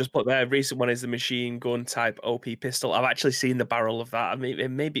 as Sim just put there, recent one is the machine gun type OP pistol. I've actually seen the barrel of that. I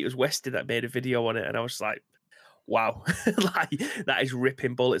mean, maybe it was Westy that made a video on it, and I was like, wow, like that is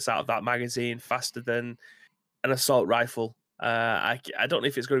ripping bullets out of that magazine faster than an assault rifle. I don't know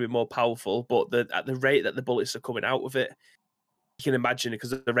if it's going to be more powerful, but at the rate that the bullets are coming out of it, you can imagine it because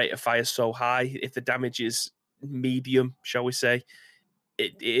the rate of fire is so high. If the damage is medium, shall we say,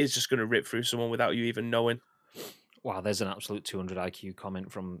 it is just going to rip through someone without you even knowing. Wow, there's an absolute 200 IQ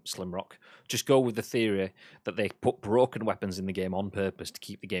comment from Slim Rock. Just go with the theory that they put broken weapons in the game on purpose to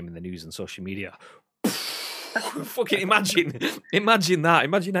keep the game in the news and social media. Fucking imagine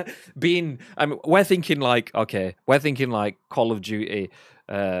that being. I mean, we're thinking like Call of Duty,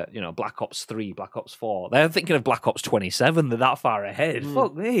 Black Ops 3, Black Ops 4. They're thinking of Black Ops 27. They're that far ahead.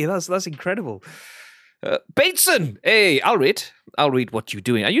 Fuck me, that's incredible. Bateson, hey, I'll read what you're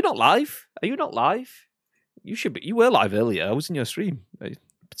doing. Are you not live? You should be. You were live earlier. I was in your stream.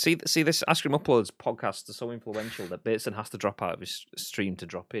 See this Ask Him Uploads podcast is so influential that Bateson has to drop out of his stream to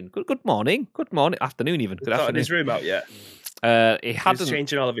drop in. Good morning, afternoon even. Good afternoon. His room out yet? He hadn't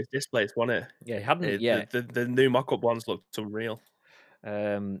changing all of his displays, wasn't it? Yeah, he hadn't. The new mock-up ones looked unreal.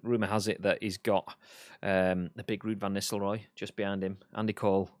 Rumor has it that he's got the big Ruud van Nistelrooy just behind him, Andy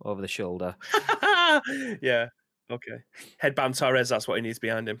Cole over the shoulder. Yeah. Okay. Headband Torres. That's what he needs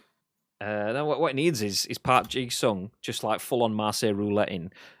behind him. No, what he needs is Park Ji-sung, just like full on Marseille rouletting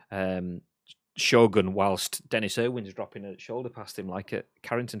Shogun, whilst Dennis Irwin's dropping a shoulder past him like at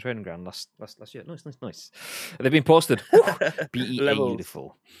Carrington Training Ground last year. Nice. They've been posted.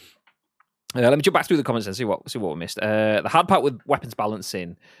 Beautiful. Let me jump back through the comments and see what we missed. The hard part with weapons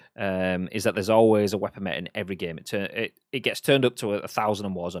balancing is that there's always a weapon meta in every game. It gets turned up to 1,000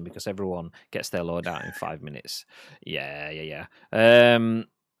 in Warzone because everyone gets their loadout in 5 minutes. Yeah.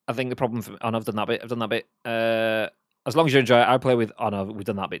 I think the problem I've done that bit. As long as you enjoy it, I play with Honor. We've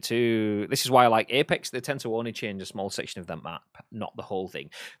done that bit too. This is why I like Apex. They tend to only change a small section of that map, not the whole thing.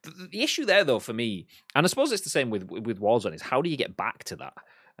 The issue there, though, for me, and I suppose it's the same with Warzone, is how do you get back to that?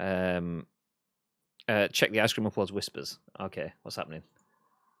 Check the Ice Cream Uploads whispers. Okay, what's happening?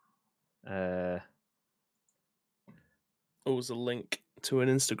 It was a link to an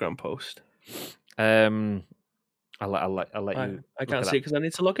Instagram post. I'll let you. I can't see it because I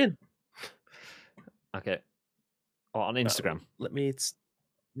need to log in. Okay. On Instagram. Let me.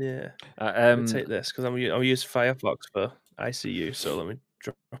 Let me take this because I'm using Firefox for ICU. So let me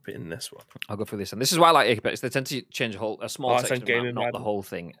drop it in this one. I'll go through this, and this is why I like Apex. They tend to change a small section of the map, not the whole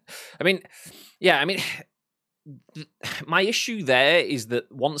thing. I mean, my issue there is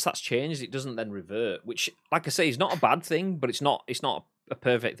that once that's changed, it doesn't then revert. Which, like I say, is not a bad thing, but it's not a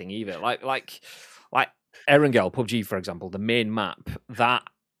perfect thing either. Like Erangel, PUBG, for example, the main map, that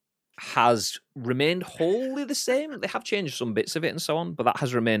has remained wholly the same. They have changed some bits of it and so on, but that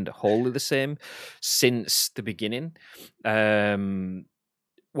has remained wholly the same since the beginning.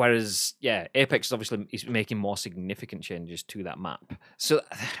 Whereas, Apex is obviously making more significant changes to that map. So,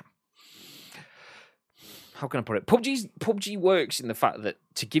 how can I put it? PUBG works in the fact that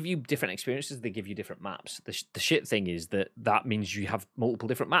to give you different experiences, they give you different maps. The shit thing is that means you have multiple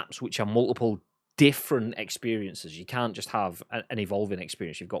different maps, which are multiple different experiences. You can't just have an evolving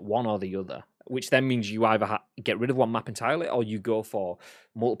experience. You've got one or the other, which then means you either get rid of one map entirely or you go for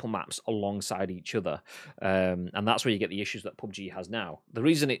multiple maps alongside each other. And that's where you get the issues that PUBG has now. The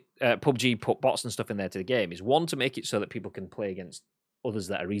reason PUBG put bots and stuff in there to the game is, one, to make it so that people can play against others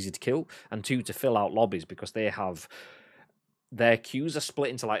that are easy to kill, and two, to fill out lobbies, because they have... Their queues are split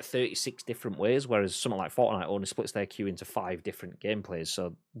into like 36 different ways, whereas something like Fortnite only splits their queue into 5 different gameplays.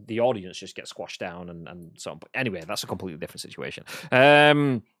 So the audience just gets squashed down and so on. But anyway, that's a completely different situation.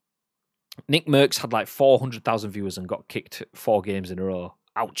 Nick Merckx had like 400,000 viewers and got kicked 4 games in a row.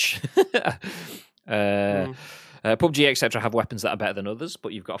 Ouch. PUBG, etc. have weapons that are better than others,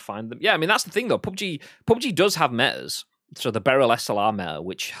 but you've got to find them. Yeah, I mean, that's the thing, though. PUBG does have metas. So the Beryl SLR meta,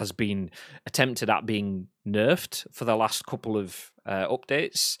 which has been attempted at being nerfed for the last couple of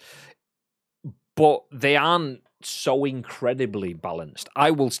updates, but they aren't so incredibly balanced.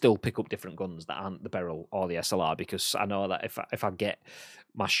 I will still pick up different guns that aren't the Beryl or the SLR, because I know that if I get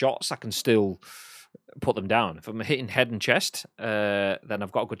my shots, I can still put them down. If I'm hitting head and chest, then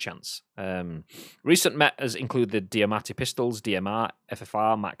I've got a good chance. Recent metas include the Diamati pistols, DMR,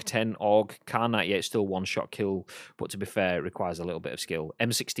 FFR, MAC-10, AUG, Kar98, still one-shot kill, but to be fair, it requires a little bit of skill.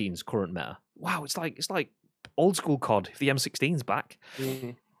 M16's current meta. Wow, it's like old school COD if the M16's back.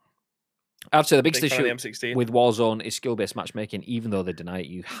 I'd say the biggest issue with Warzone is skill-based matchmaking. Even though they deny it,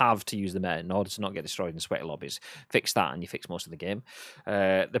 you have to use the meta in order to not get destroyed in sweaty lobbies. Fix that and you fix most of the game.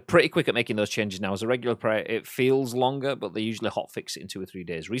 They're pretty quick at making those changes now. As a regular player, it feels longer, but they usually hotfix it in 2 or 3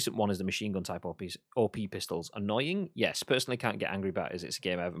 days. Recent one is the machine gun type OP pistols. Annoying? Yes. Personally, can't get angry about it, as it's a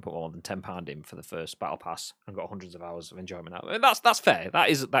game I haven't put more than £10 in for the first battle pass and got hundreds of hours of enjoyment out of it. That's fair.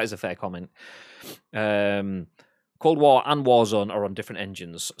 That is a fair comment. Cold War and Warzone are on different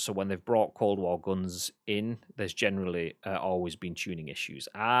engines, so when they've brought Cold War guns in, there's generally always been tuning issues.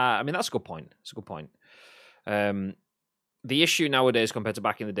 I mean, that's a good point. It's a good point. The issue nowadays, compared to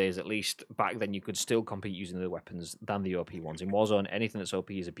back in the days, at least back then, you could still compete using the weapons than the OP ones. In Warzone, anything that's OP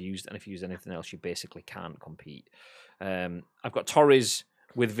is abused, and if you use anything else, you basically can't compete. I've got Torres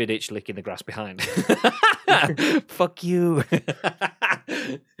with Vidic licking the grass behind. Fuck you.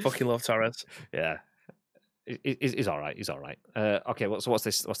 Fucking love Torres. Yeah. He's all right. He's all right. Okay. So what's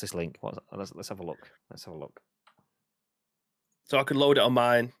this? What's this link? Let's have a look. Let's have a look. So I could load it on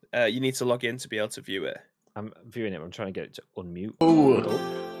mine. You need to log in to be able to view it. I'm viewing it. I'm trying to get it to unmute.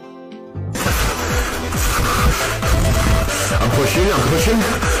 I'm pushing.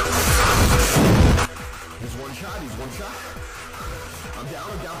 He's one shot. I'm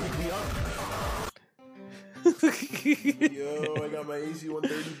down, pick me up. Yo, I got my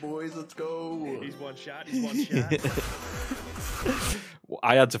AC-130, boys. Let's go. He's one shot.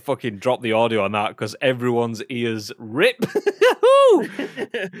 I had to fucking drop the audio on that because everyone's ears rip.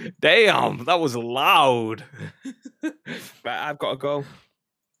 Damn, that was loud. Right, I've got to go.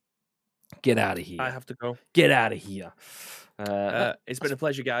 Get out of here. I have to go. Get out of here. It's been a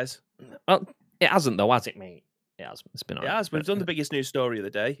pleasure, guys. Well, it hasn't, though, has it, mate? It has. It's been. It has. We've done the biggest news story of the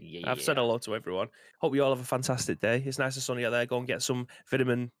day. Yeah. I've said hello to everyone. Hope you all have a fantastic day. It's nice and sunny out there. Go and get some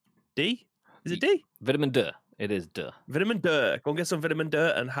vitamin D. Is it D? Vitamin D. It is D. Vitamin D. Go and get some vitamin D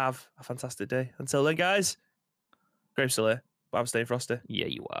and have a fantastic day. Until then, guys. Grape's still here, but I'm staying frosty. Yeah,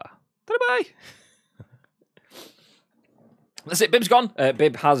 you are. Bye-bye. That's it. Bib's gone.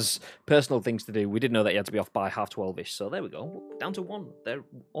 Bib has personal things to do. We did know that he had to be off by 12:30, so there we go. Down to 1. There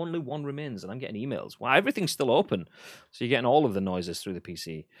only 1 remains, and I'm getting emails. Wow, everything's still open. So you're getting all of the noises through the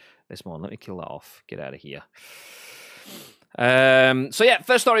PC this morning. Let me kill that off. Get out of here. So yeah,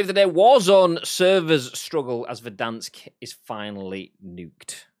 first story of the day. Warzone servers struggle as Verdansk is finally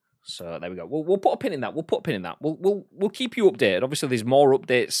nuked. So there we go. We'll put a pin in that. We'll keep you updated. Obviously, there's more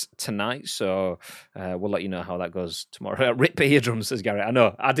updates tonight, so we'll let you know how that goes tomorrow. Rip eardrums, says Gary. I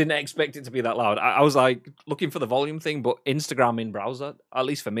know. I didn't expect it to be that loud. I was like looking for the volume thing, but Instagram in browser, at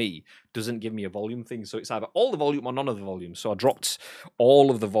least for me, doesn't give me a volume thing. So it's either all the volume or none of the volume. So I dropped all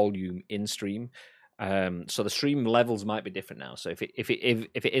of the volume in stream. So the stream levels might be different now. So if it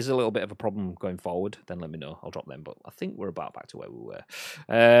is a little bit of a problem going forward, then let me know. I'll drop them. But I think we're about back to where we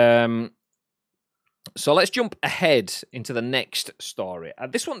were. So let's jump ahead into the next story.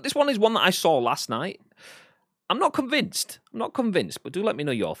 This one is one that I saw last night. I'm not convinced, but do let me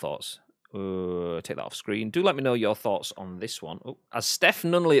know your thoughts. Take that off screen. Do let me know your thoughts on this one. As Steph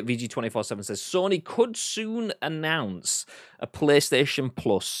Nunley at VG247 says, Sony could soon announce a PlayStation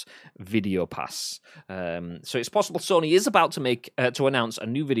Plus video pass. So it's possible Sony is about to announce a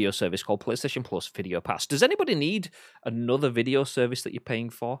new video service called PlayStation Plus Video Pass. Does anybody need another video service that you're paying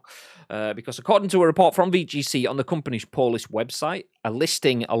for? Because according to a report from VGC on the company's Polish website, A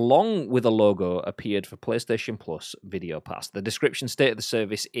listing along with a logo appeared for PlayStation Plus Video Pass. The description stated the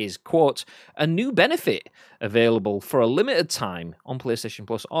service is, quote, a new benefit available for a limited time on PlayStation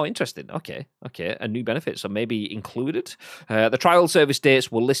Plus. Oh, interesting. Okay. A new benefit. So maybe included. The trial service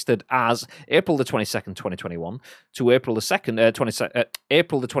dates were listed as April the 22nd, 2021 to April the 2nd,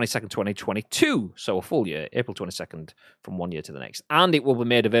 April the 22nd, 2022. So a full year, April 22nd from one year to the next. And it will be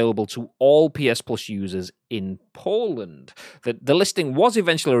made available to all PS Plus users in Poland. The listing was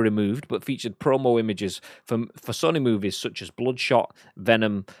eventually removed, but featured promo images for Sony movies such as Bloodshot,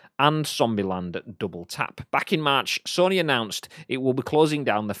 Venom, and Zombieland Double Tap. Back in March, Sony announced it will be closing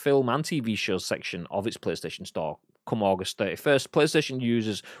down the film and TV shows section of its PlayStation Store come August 31st. PlayStation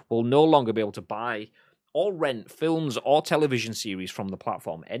users will no longer be able to buy or rent films or television series from the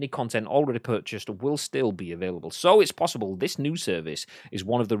platform. Any content already purchased will still be available. So it's possible this new service is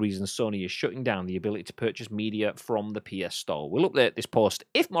one of the reasons Sony is shutting down the ability to purchase media from the PS Store. We'll update this post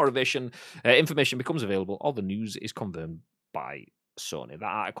if more information becomes available or the news is confirmed by Sony. That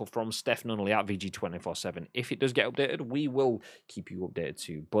article from Steph Nunnally at VG247. If it does get updated, we will keep you updated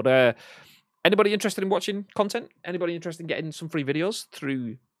too. But anybody interested in watching content? Anybody interested in getting some free videos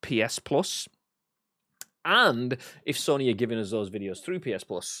through PS Plus? And if Sony are giving us those videos through PS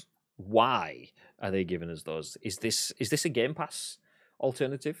Plus, why are they giving us those? Is this a Game Pass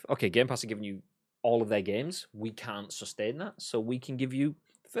alternative? Okay, Game Pass are giving you all of their games. We can't sustain that, so we can give you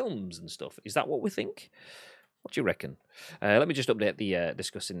films and stuff. Is that what we think? What do you reckon? Let me just update the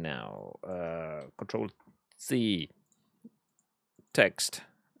discussing now. Control C. Text.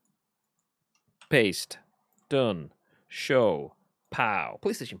 Paste. Done. Show. Pow.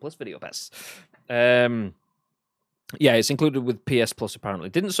 PlayStation Plus Video Pass. Yeah, it's included with PS Plus apparently.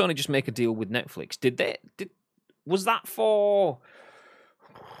 Didn't Sony just make a deal with Netflix? Was that for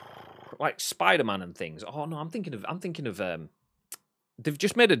like Spider-Man and things? Oh no, I'm thinking of they've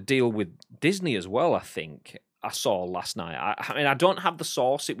just made a deal with Disney as well, I think. I saw last night. I mean, I don't have the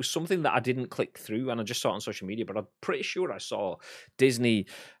source. It was something that I didn't click through, and I just saw it on social media. But I'm pretty sure I saw Disney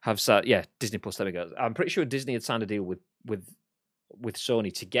have Disney Plus. There we go. I'm pretty sure Disney had signed a deal with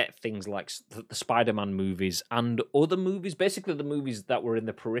Sony to get things like the Spider-Man movies and other movies, basically the movies that were in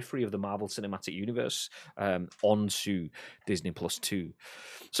the periphery of the Marvel Cinematic Universe, onto Disney Plus 2.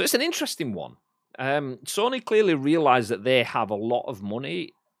 So it's an interesting one. Sony clearly realized that they have a lot of money,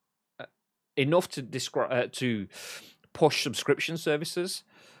 enough to push subscription services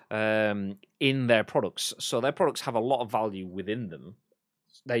in their products. So their products have a lot of value within them.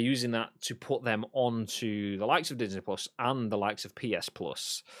 They're using that to put them onto the likes of Disney Plus and the likes of PS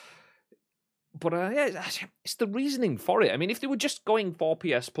Plus. But it's the reasoning for it. I mean, if they were just going for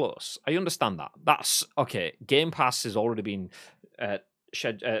PS Plus, I understand that. That's okay. Game Pass has already been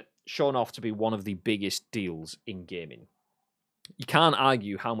shown off to be one of the biggest deals in gaming. You can't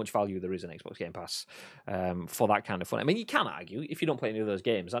argue how much value there is in Xbox Game Pass for that kind of fun. I mean, you can argue if you don't play any of those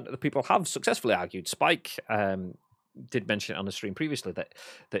games, and the people have successfully argued. Spike did mention it on the stream previously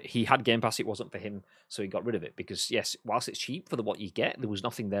that he had Game Pass, it wasn't for him, so he got rid of it because, yes, whilst it's cheap for what you get, there was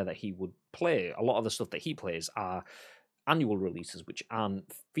nothing there that he would play. A lot of the stuff that he plays are annual releases which aren't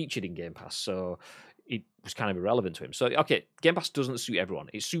featured in Game Pass, so it was kind of irrelevant to him. So, okay, Game Pass doesn't suit everyone.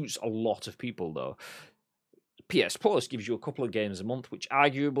 It suits a lot of people, though. PS Plus gives you a couple of games a month, which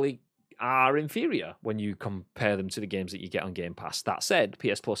arguably are inferior when you compare them to the games that you get on Game Pass. That said,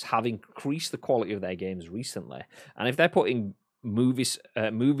 PS Plus have increased the quality of their games recently, and if they're putting movies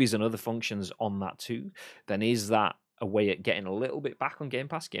and other functions on that too, then is that a way at getting a little bit back on Game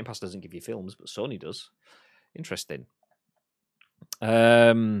Pass? Game Pass doesn't give you films, but Sony does. Interesting.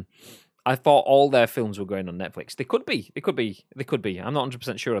 I thought all their films were going on Netflix. They could be. I'm not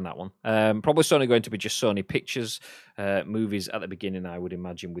 100% sure on that one. Probably Sony going to be just Sony Pictures movies at the beginning, I would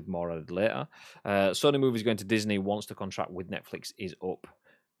imagine, with more added later. Sony movies going to Disney once the contract with Netflix is up.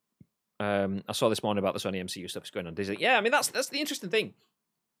 I saw this morning about the Sony MCU stuff going on Disney. Yeah, I mean, that's the interesting thing.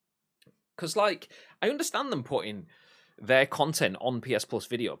 Because, like, I understand them putting their content on PS Plus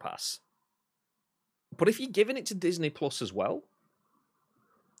Video Pass. But if you're giving it to Disney Plus as well,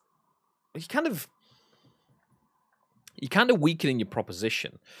 you're kind of weakening your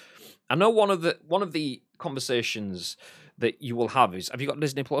proposition. I know one of the conversations that you will have is, have you got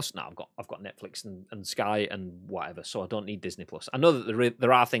Disney Plus? No, I've got Netflix and Sky and whatever, so I don't need Disney Plus. I know that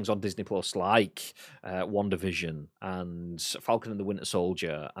there are things on Disney Plus like WandaVision and Falcon and the Winter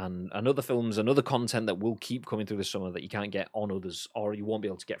Soldier and other films and other content that will keep coming through the summer that you can't get on others, or you won't be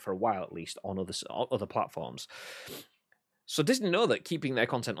able to get for a while at least on other platforms. So Disney know that keeping their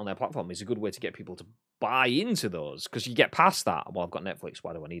content on their platform is a good way to get people to buy into those, because you get past that. Well, I've got Netflix.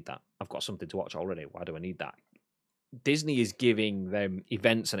 Why do I need that? I've got something to watch already. Why do I need that? Disney is giving them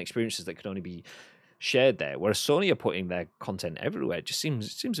events and experiences that can only be shared there, whereas Sony are putting their content everywhere. It just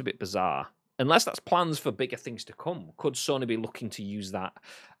seems a bit bizarre. Unless that's plans for bigger things to come, could Sony be looking to use that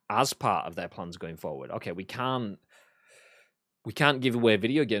as part of their plans going forward? Okay, we can't give away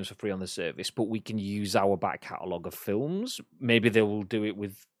video games for free on the service, but we can use our back catalogue of films. Maybe they will do it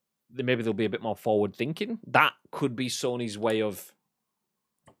with. Maybe they'll be a bit more forward thinking. That could be Sony's way of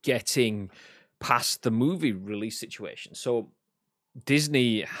getting past the movie release situation. So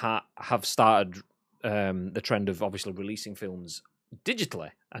Disney have started the trend of obviously releasing films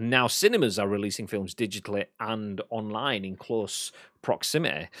digitally, and now cinemas are releasing films digitally and online in close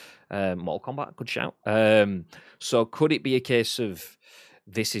proximity. Mortal Kombat, good shout. So could it be a case of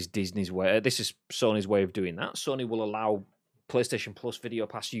this is Disney's way? This is Sony's way of doing that. Sony will allow PlayStation Plus Video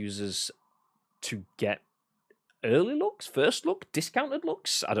Pass users to get early looks, first look, discounted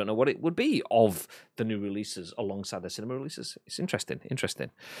looks. I don't know what it would be of the new releases alongside the cinema releases. It's interesting.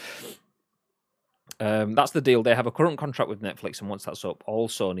 That's the deal. They have a current contract with Netflix, and once that's up, all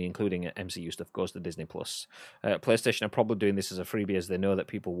Sony, including MCU stuff, goes to Disney Plus. PlayStation are probably doing this as a freebie, as they know that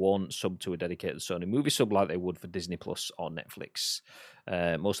people won't sub to a dedicated Sony movie sub like they would for Disney Plus or Netflix.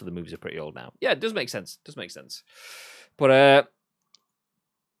 Most of the movies are pretty old now. Yeah, it does make sense. But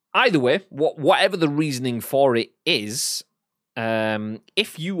either way, whatever the reasoning for it is,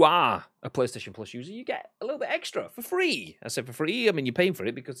 if you are a PlayStation Plus user, you get a little bit extra for free. I said for free, I mean you're paying for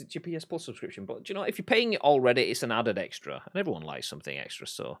it because it's your PS Plus subscription. But you know, if you're paying it already, it's an added extra, and everyone likes something extra.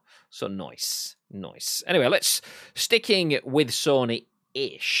 So nice. Anyway, let's sticking with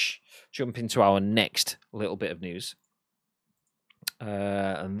Sony-ish. Jump into our next little bit of news,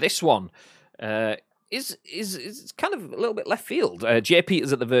 and this one is kind of a little bit left field. Jay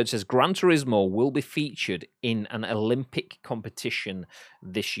Peters at The Verge says Gran Turismo will be featured in an Olympic competition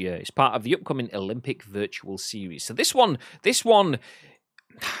this year. It's part of the upcoming Olympic Virtual Series. So this one,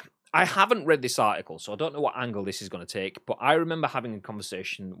 I haven't read this article, so I don't know what angle this is going to take, but I remember having a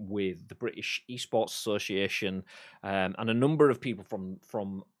conversation with the British Esports Association and a number of people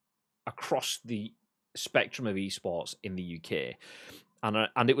from across the spectrum of esports in the UK.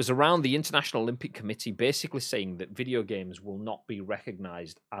 And it was around the International Olympic Committee basically saying that video games will not be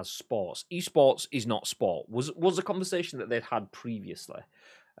recognised as sports. Esports is not sport. Was a conversation that they'd had previously.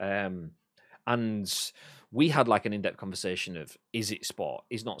 And we had like an in-depth conversation of, is it sport?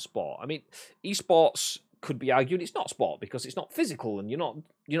 Is not sport? I mean, esports could be argued it's not sport because it's not physical and you're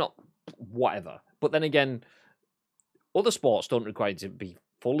not whatever. But then again, other sports don't require you to be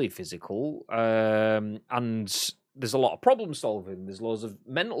fully physical. And there's a lot of problem solving. There's loads of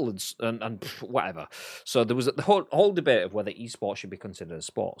mental and whatever. So there was the whole debate of whether esports should be considered a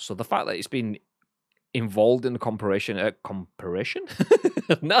sport. So the fact that it's been involved in the comparison,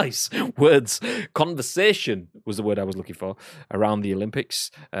 nice words, conversation was the word I was looking for around the Olympics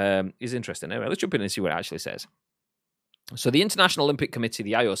is interesting. Anyway, let's jump in and see what it actually says. So the International Olympic Committee,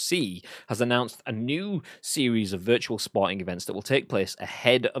 the IOC, has announced a new series of virtual sporting events that will take place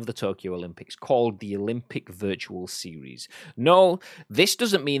ahead of the Tokyo Olympics called the Olympic Virtual Series. No, this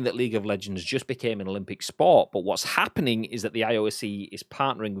doesn't mean that League of Legends just became an Olympic sport, but what's happening is that the IOC is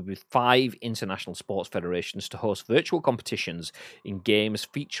partnering with 5 international sports federations to host virtual competitions in games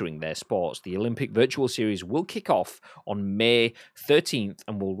featuring their sports. The Olympic Virtual Series will kick off on May 13th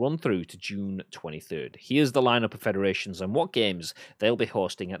and will run through to June 23rd. Here's the lineup of federations and what games they'll be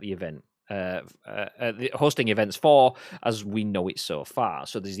hosting at the event. Hosting events for, as we know it so far.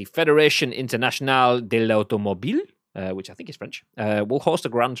 So there's the Fédération Internationale de l'Automobile, which I think is French, will host a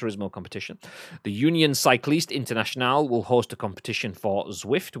Gran Turismo competition. The Union Cycliste Internationale will host a competition for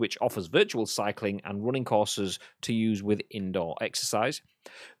Zwift, which offers virtual cycling and running courses to use with indoor exercise.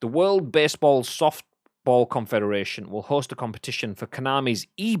 The World Baseball Softball Confederation will host a competition for Konami's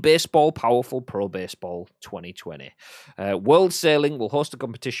eBaseball Powerful Pro Baseball 2020. World Sailing will host a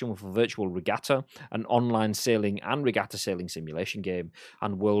competition with a virtual regatta, an online sailing and regatta sailing simulation game.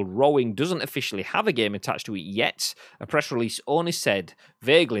 And World Rowing doesn't officially have a game attached to it yet. A press release only said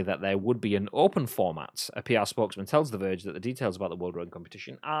vaguely that there would be an open format. A PR spokesman tells The Verge that the details about the World Rowing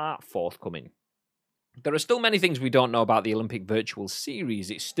competition are forthcoming. There are still many things we don't know about the Olympic Virtual Series.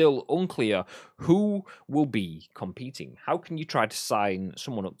 It's still unclear who will be competing. How can you try to sign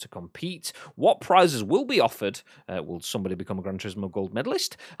someone up to compete? What prizes will be offered? Will somebody become a Gran Turismo gold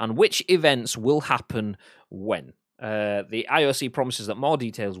medalist? And which events will happen when? The IOC promises that more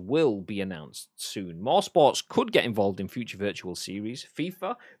details will be announced soon. More sports could get involved in future virtual series.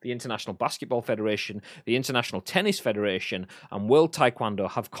 FIFA, the International Basketball Federation, the International Tennis Federation, and World Taekwondo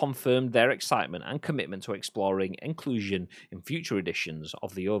have confirmed their excitement and commitment to exploring inclusion in future editions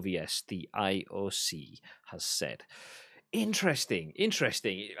of the OVS, the IOC has said. Interesting.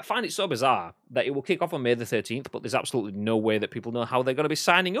 I find it so bizarre that it will kick off on May the 13th, but there's absolutely no way that people know how they're going to be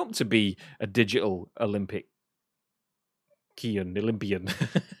signing up to be a digital Olympian.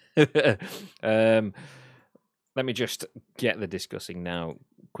 Let me just get the discussing now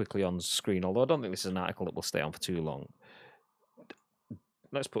quickly on screen, although I don't think this is an article that will stay on for too long.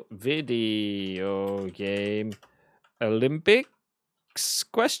 Let's put video game Olympics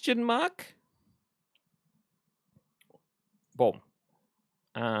question mark. Boom.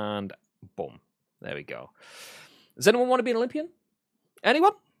 And boom. There we go. Does anyone want to be an Olympian?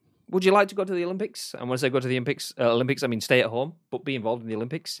 Anyone? Would you like to go to the Olympics? And when I say go to the Olympics, I mean stay at home, but be involved in the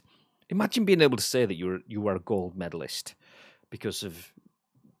Olympics. Imagine being able to say that you were a gold medalist because of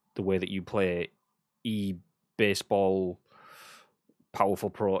the way that you play eBaseball Powerful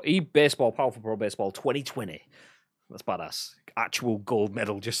Pro Baseball 2020. That's badass. Actual gold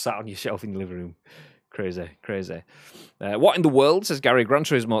medal just sat on your shelf in your living room. Crazy. What in the world, says Gary? Gran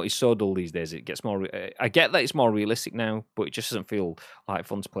Turismo is so dull these days. It gets more. I get that it's more realistic now, but it just doesn't feel like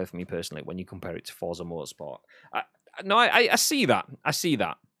fun to play for me personally when you compare it to Forza Motorsport. I see that.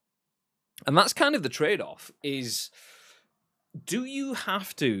 And that's kind of the trade-off. Is do you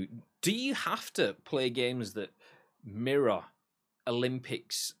have to play games that mirror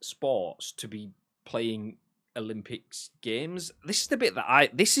Olympics sports to be playing Olympics games? This is the bit that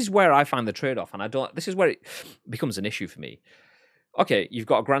this is where I find the trade-off, and this is where it becomes an issue for me. Okay, you've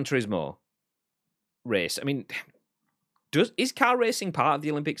got a Gran Turismo race. I mean, is car racing part of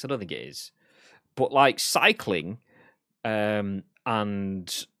the Olympics? I don't think it is. But like cycling, and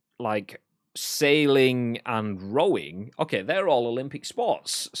like sailing and rowing, okay, they're all Olympic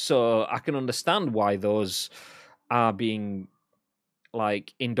sports. So I can understand why those are being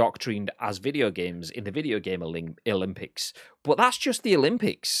like indoctrined as video games in the video game Olympics. But that's just the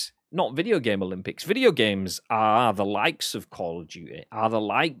Olympics, not video game Olympics. Video games are the likes of Call of Duty, are the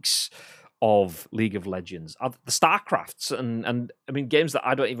likes of League of Legends, are the StarCrafts, and I mean games that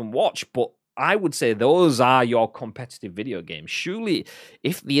I don't even watch, but I would say those are your competitive video games. Surely,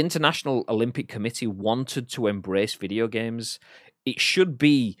 if the International Olympic Committee wanted to embrace video games, it should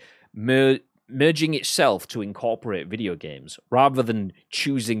be merging itself to incorporate video games rather than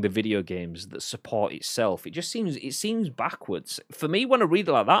choosing the video games that support itself. It seems backwards. For me, when I read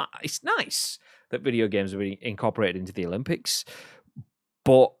it like that, it's nice that video games are being incorporated into the Olympics,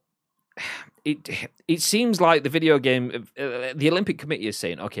 but it seems like the Olympic Committee is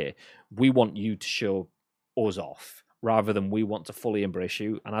saying, okay, we want you to show us off rather than we want to fully embrace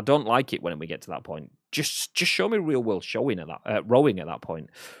you. And I don't like it when we get to that point. Just show me real world rowing at that point.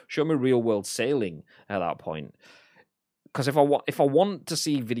 Show me real world sailing at that point. Because if I want to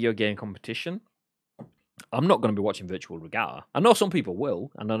see video game competition, I'm not going to be watching Virtual Regatta. I know some people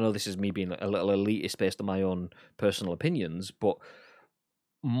will, and I know this is me being a little elitist based on my own personal opinions, but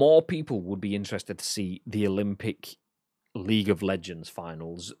more people would be interested to see the Olympic League of Legends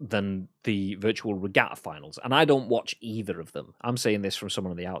finals than the Virtual Regatta finals. And I don't watch either of them. I'm saying this from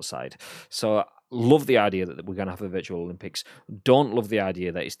someone on the outside. So love the idea that we're going to have a Virtual Olympics. Don't love the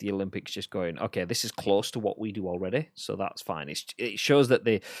idea that it's the Olympics just going, okay, this is close to what we do already, so that's fine. It shows that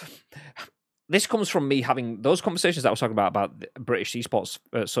this comes from me having those conversations that I was talking about the British Esports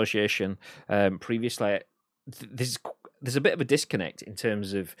Association previously. There's a bit of a disconnect in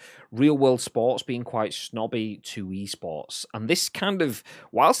terms of real world sports being quite snobby to esports. And this kind of,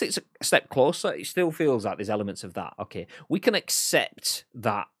 whilst it's a step closer, it still feels like there's elements of that. Okay, we can accept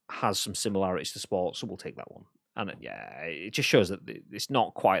that has some similarities to sports, so we'll take that one. And yeah, it just shows that it's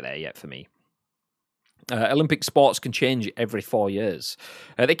not quite there yet for me. Olympic sports can change every 4 years.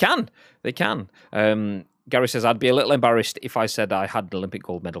 They can. Gary says, I'd be a little embarrassed if I said I had an Olympic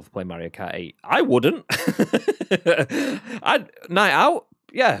gold medal for playing Mario Kart 8. I wouldn't. Night out,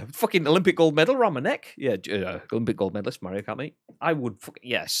 yeah, fucking Olympic gold medal around my neck. Yeah, Olympic gold medalist, Mario Kart, mate. I would,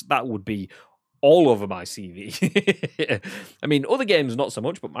 yes, that would be all over my CV. I mean, other games, not so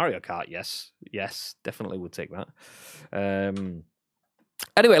much, but Mario Kart, yes, definitely would take that.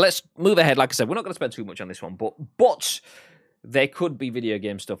 Anyway, let's move ahead. Like I said, we're not going to spend too much on this one, but there could be video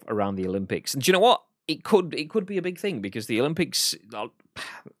game stuff around the Olympics. And do you know what? It could be a big thing because the Olympics,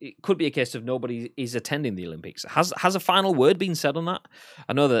 it could be a case of nobody is attending the Olympics. Has a final word been said on that?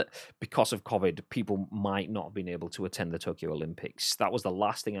 I know that because of COVID, people might not have been able to attend the Tokyo Olympics. That was the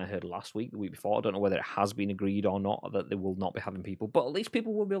last thing I heard last week, the week before. I don't know whether it has been agreed or not that they will not be having people, but at least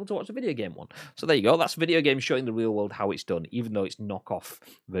people will be able to watch the video game one. So there you go. That's video games showing the real world how it's done, even though it's knockoff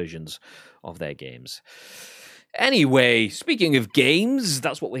versions of their games. Anyway, speaking of games,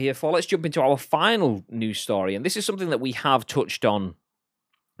 that's what we're here for. Let's jump into our final news story. And this is something that we have touched on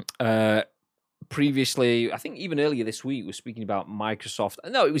previously. I think even earlier this week, we were speaking about Microsoft.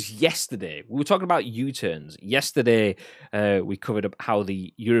 No, it was yesterday. We were talking about U-turns. Yesterday, we covered up how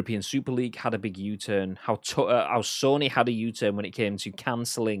the European Super League had a big U-turn, how Sony had a U-turn when it came to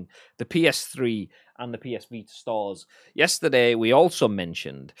cancelling the PS3 and the PS Vita stores. Yesterday, we also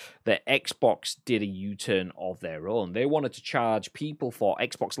mentioned that Xbox did a U-turn of their own. They wanted to charge people for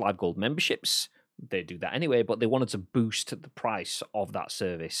Xbox Live Gold memberships. They do that anyway, but they wanted to boost the price of that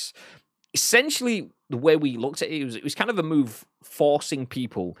service. Essentially, the way we looked at it, it was kind of a move forcing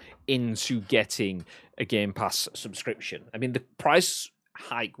people into getting a Game Pass subscription. I mean, the price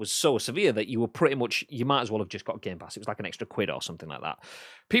hike was so severe that you might as well have just got Game Pass. It was like an extra £1 or something like that.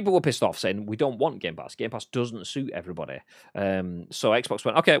 People were pissed off saying, we don't want Game Pass. Game Pass doesn't suit everybody. So Xbox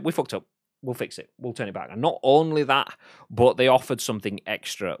went, okay, we fucked up. We'll fix it. We'll turn it back. And not only that, but they offered something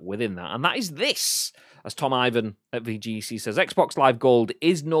extra within that. And that is this. As Tom Ivan at VGC says, Xbox Live Gold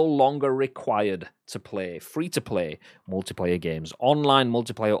is no longer required to play free-to-play multiplayer games. Online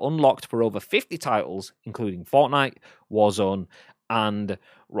multiplayer unlocked for over 50 titles, including Fortnite, Warzone, and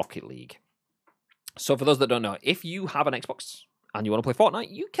Rocket League. So for those that don't know, if you have an Xbox and you want to play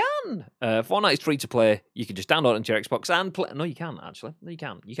Fortnite, you can. Fortnite is free to play. You can just download it into your Xbox and play. No, you can't, actually. No, you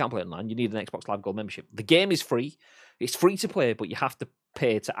can't. You can't play it online. You need an Xbox Live Gold membership. The game is free. It's free to play, but you have to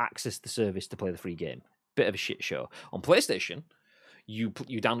pay to access the service to play the free game. Bit of a shit show. On PlayStation, you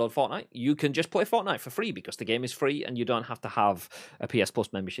download Fortnite. You can just play Fortnite for free because the game is free and you don't have to have a PS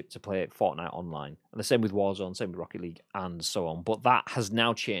Plus membership to play Fortnite online. And the same with Warzone, same with Rocket League, and so on. But that has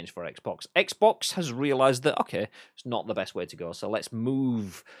now changed for Xbox. Xbox has realized that, okay, it's not the best way to go. So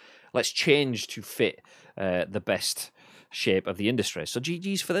let's change to fit the best shape of the industry. So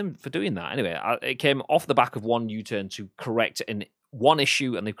GG's for them for doing that. Anyway, it came off the back of one U-turn to correct one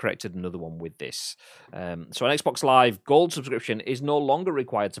issue, and they've corrected another one with this. So an Xbox Live Gold subscription is no longer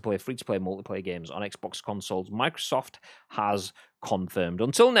required to play free-to-play multiplayer games on Xbox consoles. Microsoft has confirmed.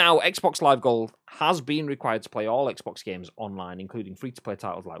 Until now, Xbox Live Gold has been required to play all Xbox games online, including free-to-play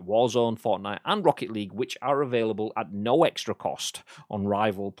titles like Warzone, Fortnite, and Rocket League, which are available at no extra cost on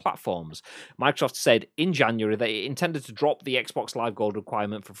rival platforms. Microsoft said in January that it intended to drop the Xbox Live Gold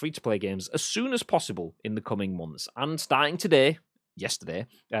requirement for free-to-play games as soon as possible in the coming months. And starting yesterday,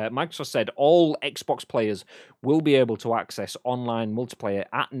 Microsoft said all Xbox players will be able to access online multiplayer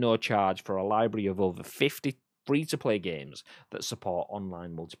at no charge for a library of over 50 free-to-play games that support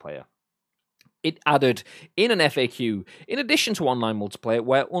online multiplayer. It added in an FAQ, in addition to online multiplayer,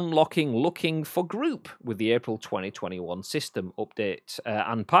 we're unlocking looking for group with the April 2021 system update.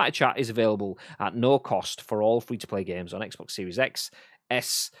 And party chat is available at no cost for all free-to-play games on Xbox Series X,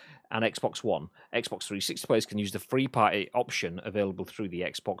 S, and Xbox One. Xbox 360 players can use the free party option available through the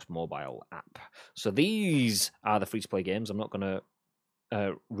Xbox mobile app. So these are the free-to-play games. I'm not going to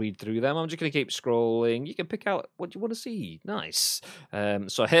read through them. I'm just going to keep scrolling. You can pick out what you want to see. Nice.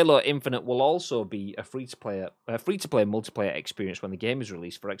 So Halo Infinite will also be a free-to-play multiplayer experience when the game is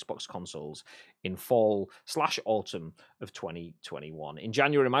released for Xbox consoles in fall/autumn of 2021. In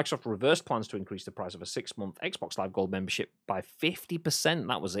January, Microsoft reversed plans to increase the price of a 6-month Xbox Live Gold membership by 50%.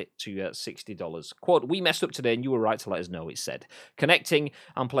 That was it, to $60. Quote, we messed up today and you were right to let us know, it said. Connecting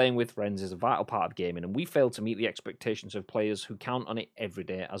and playing with friends is a vital part of gaming, and we failed to meet the expectations of players who count on it every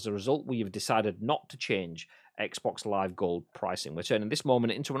day. As a result, we have decided not to change Xbox Live Gold pricing. We're turning this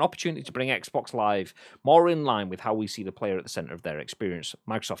moment into an opportunity to bring Xbox Live more in line with how we see the player at the center of their experience.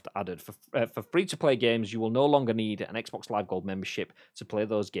 Microsoft added, for free-to-play games, you will no longer need an Xbox Live Gold membership to play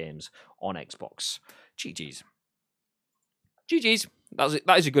those games on Xbox. GG's. GG's.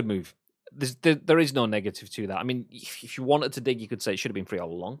 That is a good move. There is no negative to that. I mean, if you wanted to dig, you could say it should have been free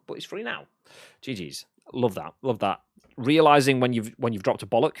all along, but it's free now. GG's. Love that. Love that. Realizing when you've dropped a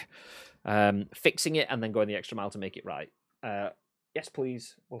bollock, fixing it, and then going the extra mile to make it right. Yes,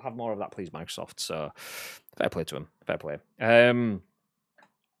 please. We'll have more of that, please, Microsoft. So, fair play to him. Fair play.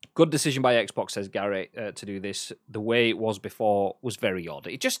 Good decision by Xbox, says Gary, to do this. The way it was before was very odd.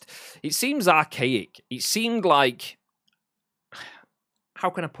 It seems archaic. It seemed like, how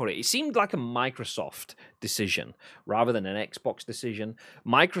can I put it? It seemed like a Microsoft decision rather than an Xbox decision.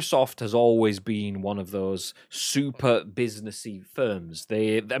 Microsoft has always been one of those super businessy firms.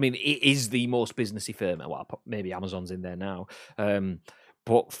 I mean, it is the most businessy firm. Well, maybe Amazon's in there now.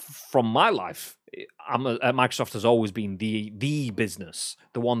 But from my life, Microsoft has always been the business,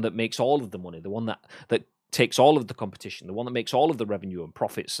 the one that makes all of the money, the one that takes all of the competition, the one that makes all of the revenue and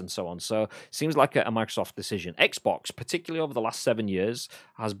profits and so on. So it seems like a Microsoft decision. Xbox, particularly over the last 7 years,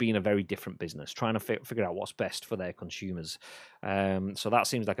 has been a very different business, trying to figure out what's best for their consumers. So that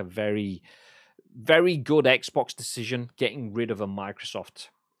seems like a very, very good Xbox decision, getting rid of a Microsoft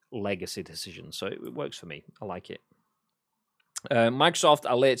legacy decision. So it works for me. I like it. Microsoft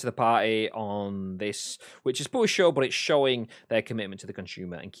are late to the party on this, which is poor show, but it's showing their commitment to the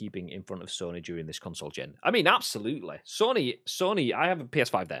consumer and keeping in front of Sony during this console gen. I mean, absolutely. Sony, I have a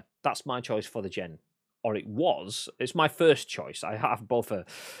PS5 there. That's my choice for the gen. Or it was. It's my first choice. I have both a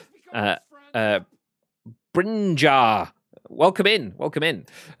Brinjar. Welcome in.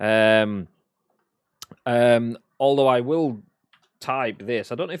 Although I will type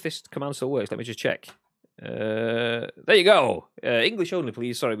this. I don't know if this command still works. Let me just check. There you go. English only,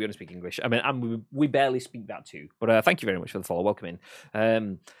 please. Sorry, we only speak English. I mean, we barely speak that too. But thank you very much for the follow. Welcome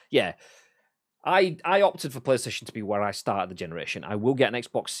in. Yeah, I opted for PlayStation to be where I started the generation. I will get an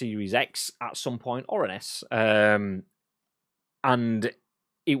Xbox Series X at some point or an S. And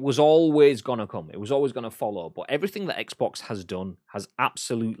it was always gonna come. It was always gonna follow. But everything that Xbox has done has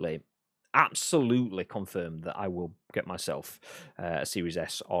absolutely confirmed that I will get myself a Series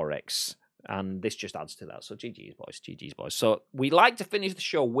S or X. And this just adds to that. So GG's, boys. So we like to finish the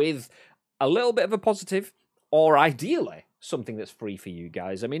show with a little bit of a positive, or ideally, something that's free for you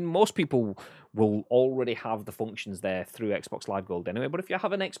guys. I mean, most people will already have the functions there through Xbox Live Gold anyway, but if you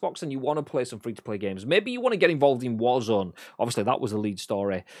have an Xbox and you want to play some free-to-play games, maybe you want to get involved in Warzone. Obviously, that was the lead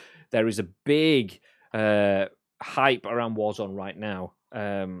story. There is a big hype around Warzone right now.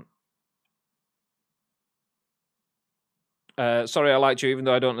 Sorry, I liked you, even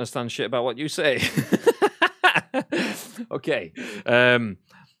though I don't understand shit about what you say. Okay. Yeah,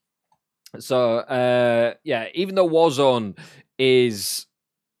 even though Warzone is...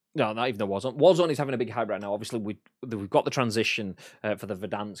 No, not even though Warzone. Warzone is having a big hype right now. Obviously, we've got the transition for the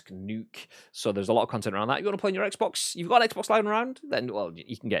Verdansk nuke, so there's a lot of content around that. If you want to play on your Xbox, you've got an Xbox Live around, then, well,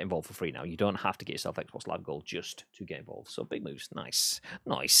 you can get involved for free now. You don't have to get yourself Xbox Live Gold just to get involved. So, big moves. Nice.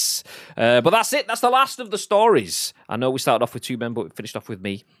 But that's it. That's the last of the stories. I know we started off with two men, but we finished off with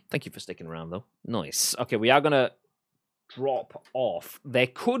me. Thank you for sticking around, though. Nice. Okay, we are going to drop off. There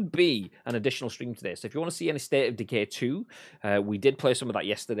could be an additional stream today, so if you want to see any State of Decay 2, we did play some of that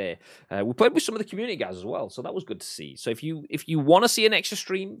yesterday. We played with some of the community guys as well, so that was good to see. So if you want to see an extra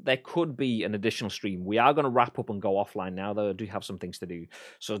stream, there could be an additional stream. We are going to wrap up and go offline now, though I do have some things to do,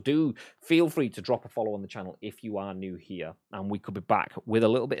 so do feel free to drop a follow on the channel if you are new here, and we could be back with a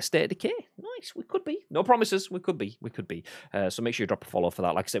little bit of State of Decay. Nice, we could be. No promises, we could be. So make sure you drop a follow for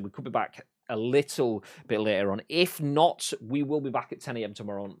that. Like I said, we could be back a little bit later on. If not, we will be back at 10 a.m.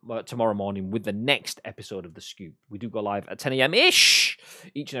 tomorrow morning with the next episode of The Scoop. We do go live at 10 a.m.-ish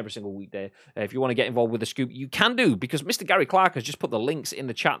each and every single weekday. If you want to get involved with The Scoop, you can do, because Mr. Gary Clark has just put the links in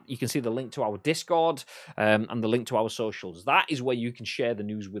the chat. You can see the link to our Discord and the link to our socials. That is where you can share the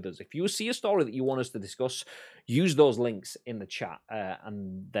news with us. If you see a story that you want us to discuss, use those links in the chat,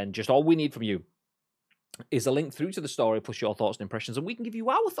 and then just all we need from you is a link through to the story plus your thoughts and impressions, and we can give you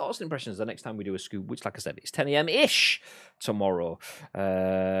our thoughts and impressions the next time we do a scoop, which, like I said, it's 10 a.m.-ish tomorrow.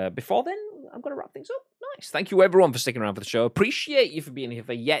 Before then, I'm going to wrap things up. Nice. Thank you, everyone, for sticking around for the show. Appreciate you for being here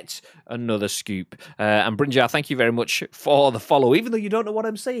for yet another scoop. And Brinjar, thank you very much for the follow, even though you don't know what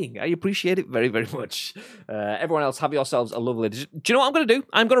I'm saying. I appreciate it very, very much. Everyone else, have yourselves a lovely... Do you know what I'm going to do?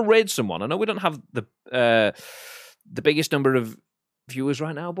 I'm going to raid someone. I know we don't have the biggest number of viewers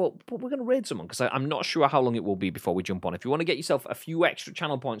right now, but we're going to raid someone, because I'm not sure how long it will be before we jump on. If you want to get yourself a few extra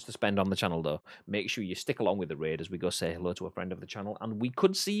channel points to spend on the channel, though, make sure you stick along with the raid as we go say hello to a friend of the channel, and we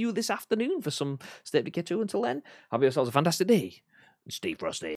could see you this afternoon for some State of Decay 2. Until then, have yourselves a fantastic day and stay frosty.